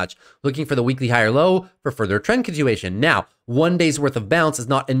 495 pretty much. Looking for the weekly higher low for further trend continuation. Now, 1 day's worth of bounce is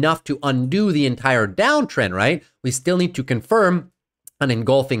not enough to undo the entire downtrend, right? We still need to confirm an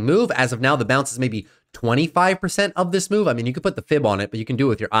engulfing move. As of now, the bounce is maybe 25% of this move. I mean, you could put the fib on it, but you can do it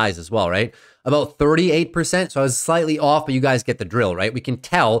with your eyes as well, right? About 38%. So I was slightly off, but you guys get the drill, right? We can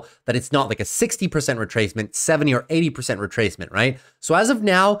tell that it's not like a 60% retracement, 70 or 80% retracement, right? So as of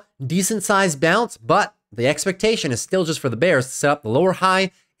now, decent sized bounce, but the expectation is still just for the bears to set up the lower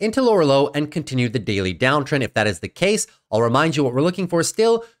high into lower low and continue the daily downtrend. If that is the case, I'll remind you what we're looking for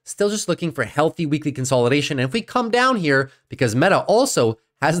still just looking for healthy weekly consolidation. And if we come down here, because Meta also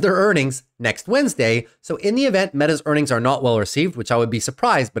has their earnings next Wednesday. So in the event Meta's earnings are not well received, which I would be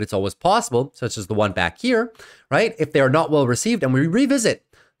surprised, but it's always possible, such as the one back here, right? If they are not well received and we revisit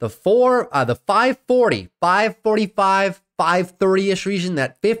the 540, 545, 530-ish region,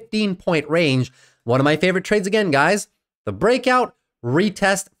 that 15-point range, one of my favorite trades again, guys, the breakout,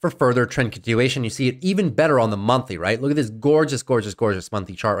 retest for further trend continuation. You see it even better on the monthly, right? Look at this gorgeous, gorgeous, gorgeous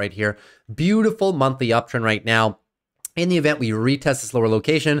monthly chart right here. Beautiful monthly uptrend right now. In the event we retest this lower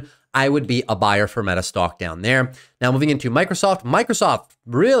location, I would be a buyer for Meta stock down there. Now moving into Microsoft. Microsoft,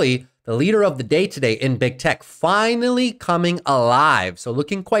 really the leader of the day today in big tech, finally coming alive. So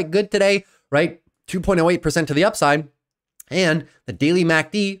looking quite good today, right? 2.08% to the upside. And the daily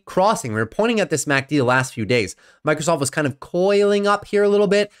MACD crossing. We were pointing at this MACD the last few days. Microsoft was kind of coiling up here a little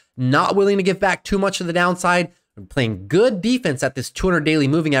bit, not willing to give back too much to the downside. We're playing good defense at this 200 daily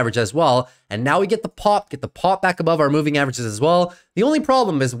moving average as well. And now we get the pop back above our moving averages as well. The only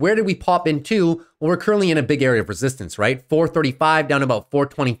problem is, where did we pop into? Well, we're currently in a big area of resistance, right? 435 down to about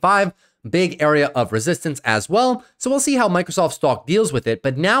 425. Big area of resistance as well. So we'll see how Microsoft stock deals with it.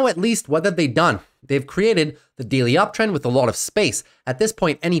 But now at least, what have they done? They've created the daily uptrend with a lot of space. At this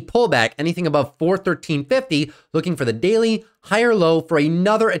point, any pullback, anything above 413.50, looking for the daily higher low for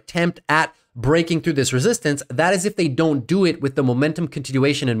another attempt at breaking through this resistance. That is if they don't do it with the momentum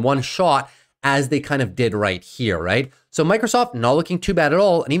continuation in one shot, as they kind of did right here, right? So Microsoft not looking too bad at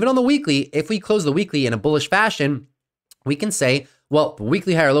all. And even on the weekly, if we close the weekly in a bullish fashion, we can say, well, the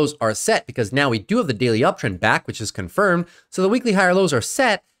weekly higher lows are set because now we do have the daily uptrend back, which is confirmed. So the weekly higher lows are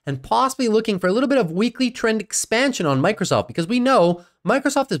set, and possibly looking for a little bit of weekly trend expansion on Microsoft, because we know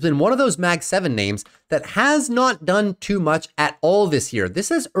Microsoft has been one of those Mag 7 names that has not done too much at all this year. This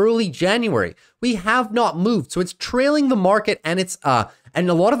is early January. We have not moved. So it's trailing the market and it's and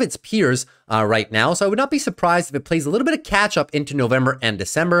a lot of its peers right now. So I would not be surprised if it plays a little bit of catch up into November and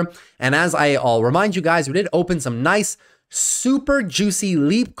December. And as I'll remind you guys, we did open some nice super juicy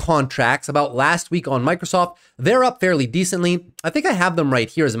leap contracts about last week on Microsoft. They're up fairly decently. I think I have them right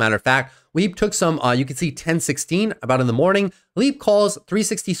here, as a matter of fact. We took some, you can see 1016 about in the morning. Leap calls,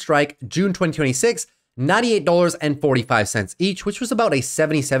 360 strike, June 2026, $98.45 each, which was about a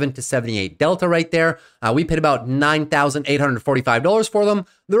 77 to 78 delta right there. We paid about $9,845 for them.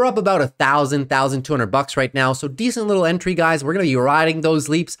 They're up about $1,200 right now. So decent little entry, guys. We're going to be riding those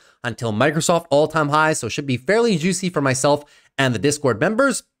leaps until Microsoft all-time highs. So it should be fairly juicy for myself and the Discord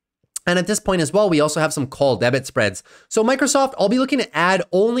members. And at this point as well, we also have some call debit spreads. So Microsoft, I'll be looking to add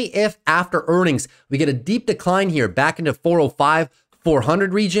only if after earnings, we get a deep decline here back into 405,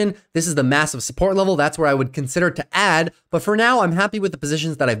 400 region. This is the massive support level. That's where I would consider to add. But for now, I'm happy with the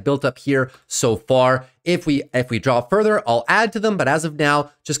positions that I've built up here so far. If we drop further, I'll add to them. But as of now,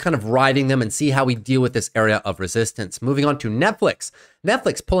 just kind of riding them and see how we deal with this area of resistance. Moving on to Netflix.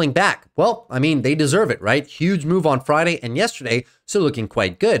 Netflix pulling back. Well, I mean, they deserve it, right? Huge move on Friday and yesterday, so looking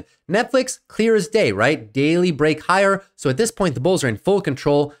quite good. Netflix, clear as day, right? Daily break higher. So at this point, the bulls are in full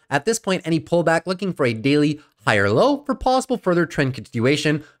control. At this point, any pullback looking for a daily higher low for possible further trend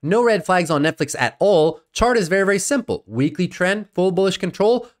continuation. No red flags on Netflix at all. Chart is very, very simple. Weekly trend, full bullish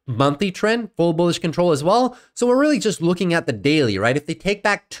control. Monthly trend, full bullish control as well. So we're really just looking at the daily, right? If they take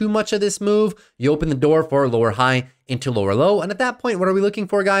back too much of this move, you open the door for lower high into lower low. And at that point, what are we looking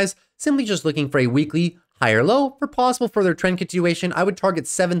for, guys? Simply just looking for a weekly higher low for possible further trend continuation. I would target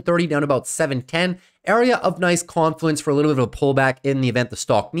 730 down to about 710. Area of nice confluence for a little bit of a pullback in the event the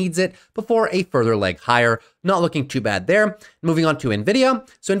stock needs it before a further leg higher. Not looking too bad there. Moving on to NVIDIA.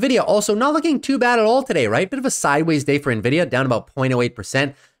 So NVIDIA also not looking too bad at all today, right? Bit of a sideways day for NVIDIA, down about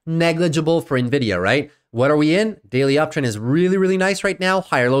 0.08%. Negligible for NVIDIA, right? What are we in? Daily uptrend is really, really nice right now.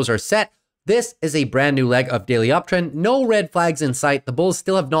 Higher lows are set. This is a brand new leg of daily uptrend. No red flags in sight. The bulls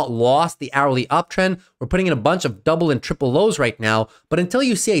still have not lost the hourly uptrend. We're putting in a bunch of double and triple lows right now. But until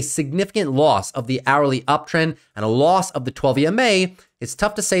you see a significant loss of the hourly uptrend and a loss of the 12 EMA, it's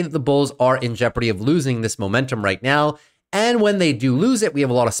tough to say that the bulls are in jeopardy of losing this momentum right now. And when they do lose it, we have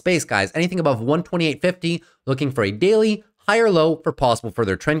a lot of space, guys. Anything above 128.50, looking for a daily higher low for possible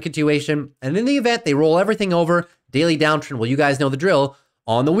further trend continuation. And in the event they roll everything over, daily downtrend, well, you guys know the drill.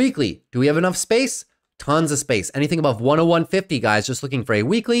 On the weekly, do we have enough space? Tons of space. Anything above 101.50, guys, just looking for a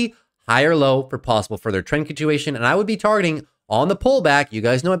weekly higher low for possible further trend continuation. And I would be targeting on the pullback. You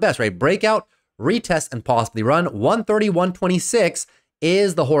guys know it best, right? Breakout, retest, and possibly run. 130, 126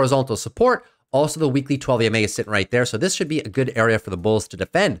 is the horizontal support. Also, the weekly 12 EMA is sitting right there. So this should be a good area for the bulls to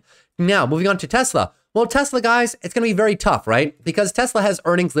defend. Now, moving on to Tesla. Well, Tesla, guys, it's going to be very tough, right? Because Tesla has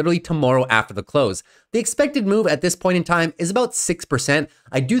earnings literally tomorrow after the close. The expected move at this point in time is about 6%.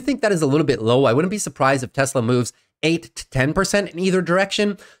 I do think that is a little bit low. I wouldn't be surprised if Tesla moves 8 to 10% in either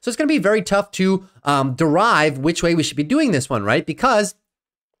direction. So it's going to be very tough to derive which way we should be doing this one, right? Because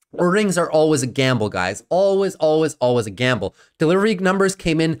earnings are always a gamble, guys. Always, always, always a gamble. Delivery numbers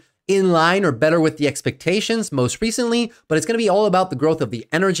came in line or better with the expectations most recently, but it's going to be all about the growth of the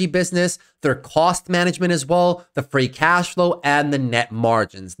energy business, their cost management as well, the free cash flow, and the net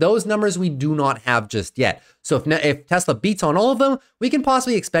margins. Those numbers we do not have just yet. So if Tesla beats on all of them, we can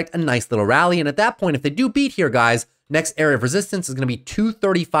possibly expect a nice little rally. And at that point, if they do beat here, guys, next area of resistance is going to be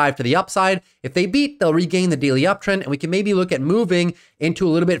 235 to the upside. If they beat, they'll regain the daily uptrend, and we can maybe look at moving into a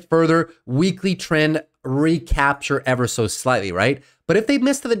little bit further weekly trend recapture ever so slightly, right? But if they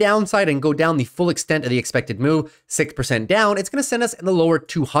miss to the downside and go down the full extent of the expected move, 6% down, it's going to send us in the lower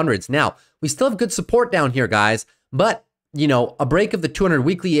 200s. Now, we still have good support down here, guys, but, you know, a break of the 200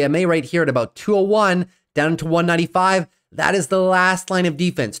 weekly EMA right here at about 201 down to 195, that is the last line of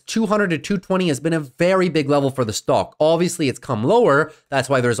defense. 200 to 220 has been a very big level for the stock. Obviously, it's come lower. That's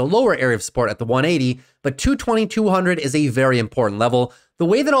why there's a lower area of support at the 180, but 220, 200 is a very important level. The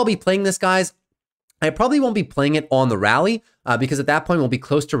way that I'll be playing this, guys, I probably won't be playing it on the rally because at that point we'll be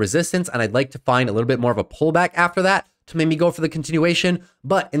close to resistance, and I'd like to find a little bit more of a pullback after that to maybe go for the continuation.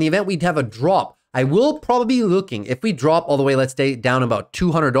 But in the event we'd have a drop, I will probably be looking, if we drop all the way, let's say down about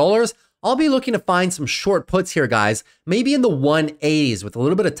 $200, I'll be looking to find some short puts here, guys, maybe in the 180s with a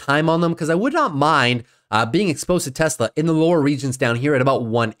little bit of time on them, because I would not mind being exposed to Tesla in the lower regions down here at about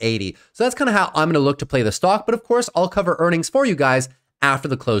 180. So that's kind of how I'm going to look to play the stock. But of course, I'll cover earnings for you guys after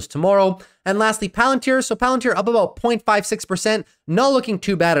the close tomorrow. And lastly, Palantir. So Palantir up about 0.56%, not looking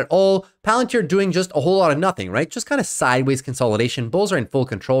too bad at all. Palantir doing just a whole lot of nothing, right? Just kind of sideways consolidation. Bulls are in full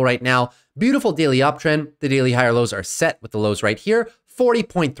control right now. Beautiful daily uptrend. The daily higher lows are set with the lows right here,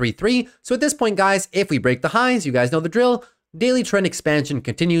 40.33. So at this point, guys, if we break the highs, you guys know the drill. Daily trend expansion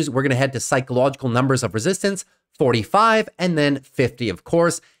continues. We're going to head to psychological numbers of resistance, 45 and then 50, of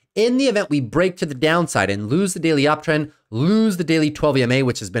course. In the event we break to the downside and lose the daily uptrend, lose the daily 12 EMA,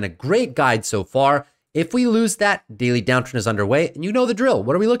 which has been a great guide so far. If we lose that, daily downtrend is underway, and you know the drill.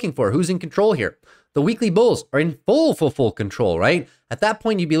 What are we looking for? Who's in control here? The weekly bulls are in full control, right? At that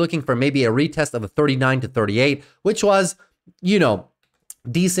point, you'd be looking for maybe a retest of a 39 to 38, which was, you know,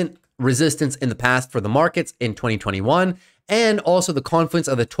 decent resistance in the past for the markets in 2021. And also the confluence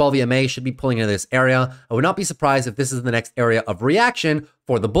of the 12 EMA should be pulling into this area. I would not be surprised if this is the next area of reaction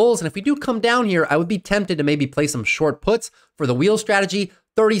for the bulls. And if we do come down here, I would be tempted to maybe play some short puts for the wheel strategy,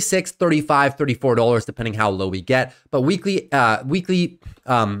 $36, $35, $34, depending how low we get. But weekly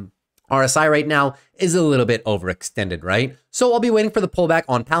RSI right now is a little bit overextended, right? So I'll be waiting for the pullback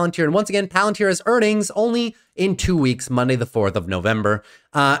on Palantir. And once again, Palantir has earnings only in 2 weeks, Monday, the 4th of November.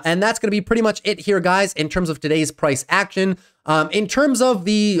 And that's going to be pretty much it here, guys, in terms of today's price action. In terms of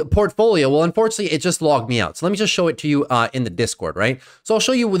the portfolio, well, unfortunately, it just logged me out. So let me just show it to you in the Discord, right? So I'll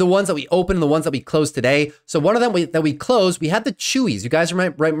show you the ones that we opened and the ones that we closed today. So one of them that we closed, we had the Chewies. You guys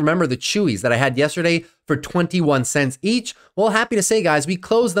remember the Chewies that I had yesterday? for 21 cents each. Well, happy to say, guys, we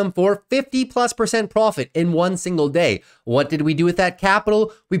closed them for 50+% profit in one single day. What did we do with that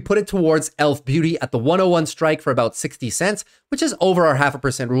capital? We put it towards Elf Beauty at the 101 strike for about 60 cents, which is over our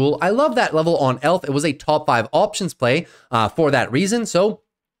 0.5% rule. I love that level on Elf. It was a top 5 options play for that reason. So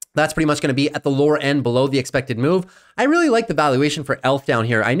that's pretty much going to be at the lower end below the expected move. I really like the valuation for ELF down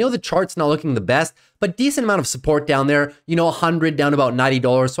here. I know the chart's not looking the best, but decent amount of support down there, you know, 100 down to about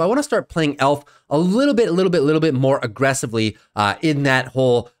 $90. So I want to start playing ELF a little bit more aggressively in that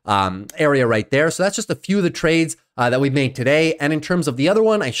whole area right there. So that's just a few of the trades that we've made today. And in terms of the other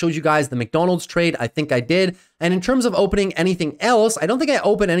one, I showed you guys the McDonald's trade. I think I did. And in terms of opening anything else, I don't think I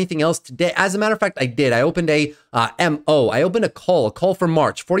opened anything else today. As a matter of fact, I did. I opened a MO. I opened a call for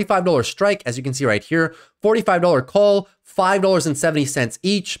March, $45 strike, as you can see right here, $45 call, $5.70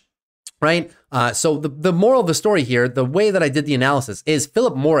 each. Right? So the moral of the story here, the way that I did the analysis is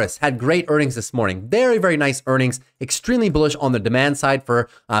Philip Morris had great earnings this morning. Very, very nice earnings. Extremely bullish on the demand side for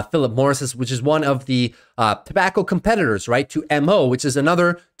Philip Morris, which is one of the tobacco competitors, right, to MO, which is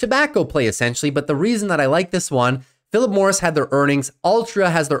another tobacco play essentially. But the reason that I like this one, Philip Morris had their earnings.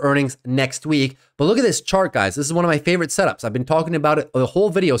 Altria has their earnings next week. But look at this chart, guys. This is one of my favorite setups. I've been talking about it the whole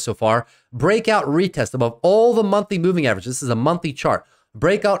video so far. Breakout retest above all the monthly moving averages. This is a monthly chart.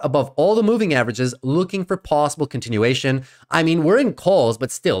 Breakout above all the moving averages, looking for possible continuation. I mean, we're in calls,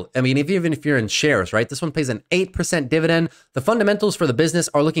 but still, I mean, even if you're in shares, right? This one pays an 8% dividend. The fundamentals for the business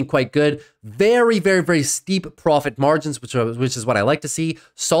are looking quite good. Very, very, very steep profit margins, which is what I like to see.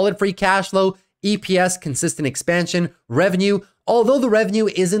 Solid free cash flow, EPS, consistent expansion, revenue. Although the revenue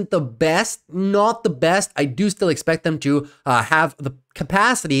isn't the best, not the best, I do still expect them to have the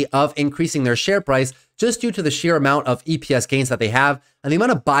capacity of increasing their share price just due to the sheer amount of EPS gains that they have and the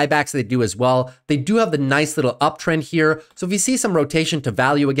amount of buybacks they do as well. They do have the nice little uptrend here. So if you see some rotation to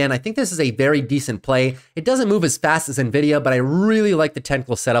value again, I think this is a very decent play. It doesn't move as fast as NVIDIA, but I really like the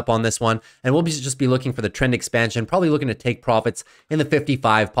technical setup on this one. And we'll just be looking for the trend expansion, probably looking to take profits in the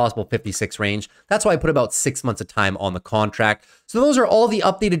 55, possible 56 range. That's why I put about 6 months of time on the contract. So those are all the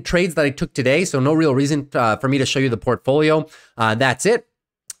updated trades that I took today. So no real reason for me to show you the portfolio. That's it.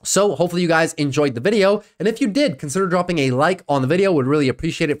 So hopefully you guys enjoyed the video. And if you did, consider dropping a like on the video. Would really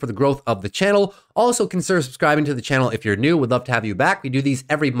appreciate it for the growth of the channel. Also consider subscribing to the channel if you're new. Would love to have you back. We do these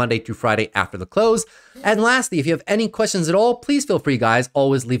every Monday through Friday after the close. And lastly, if you have any questions at all, please feel free, guys.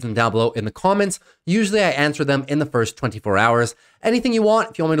 Always leave them down below in the comments. Usually I answer them in the first 24 hours. Anything you want,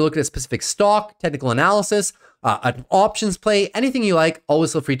 if you want me to look at a specific stock, technical analysis, an options play, anything you like,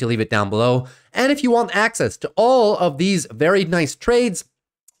 always feel free to leave it down below. And if you want access to all of these very nice trades,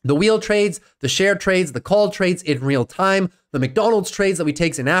 the wheel trades, the share trades, the call trades in real time, the McDonald's trades that we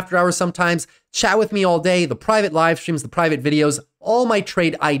take in after hours sometimes, chat with me all day, the private live streams, the private videos, all my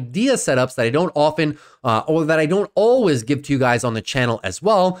trade idea setups that I don't often or that I don't always give to you guys on the channel as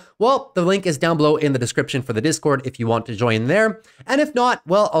well. Well, the link is down below in the description for the Discord if you want to join there. And if not,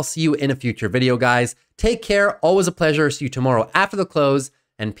 well, I'll see you in a future video, guys. Take care. Always a pleasure. See you tomorrow after the close,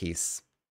 and peace.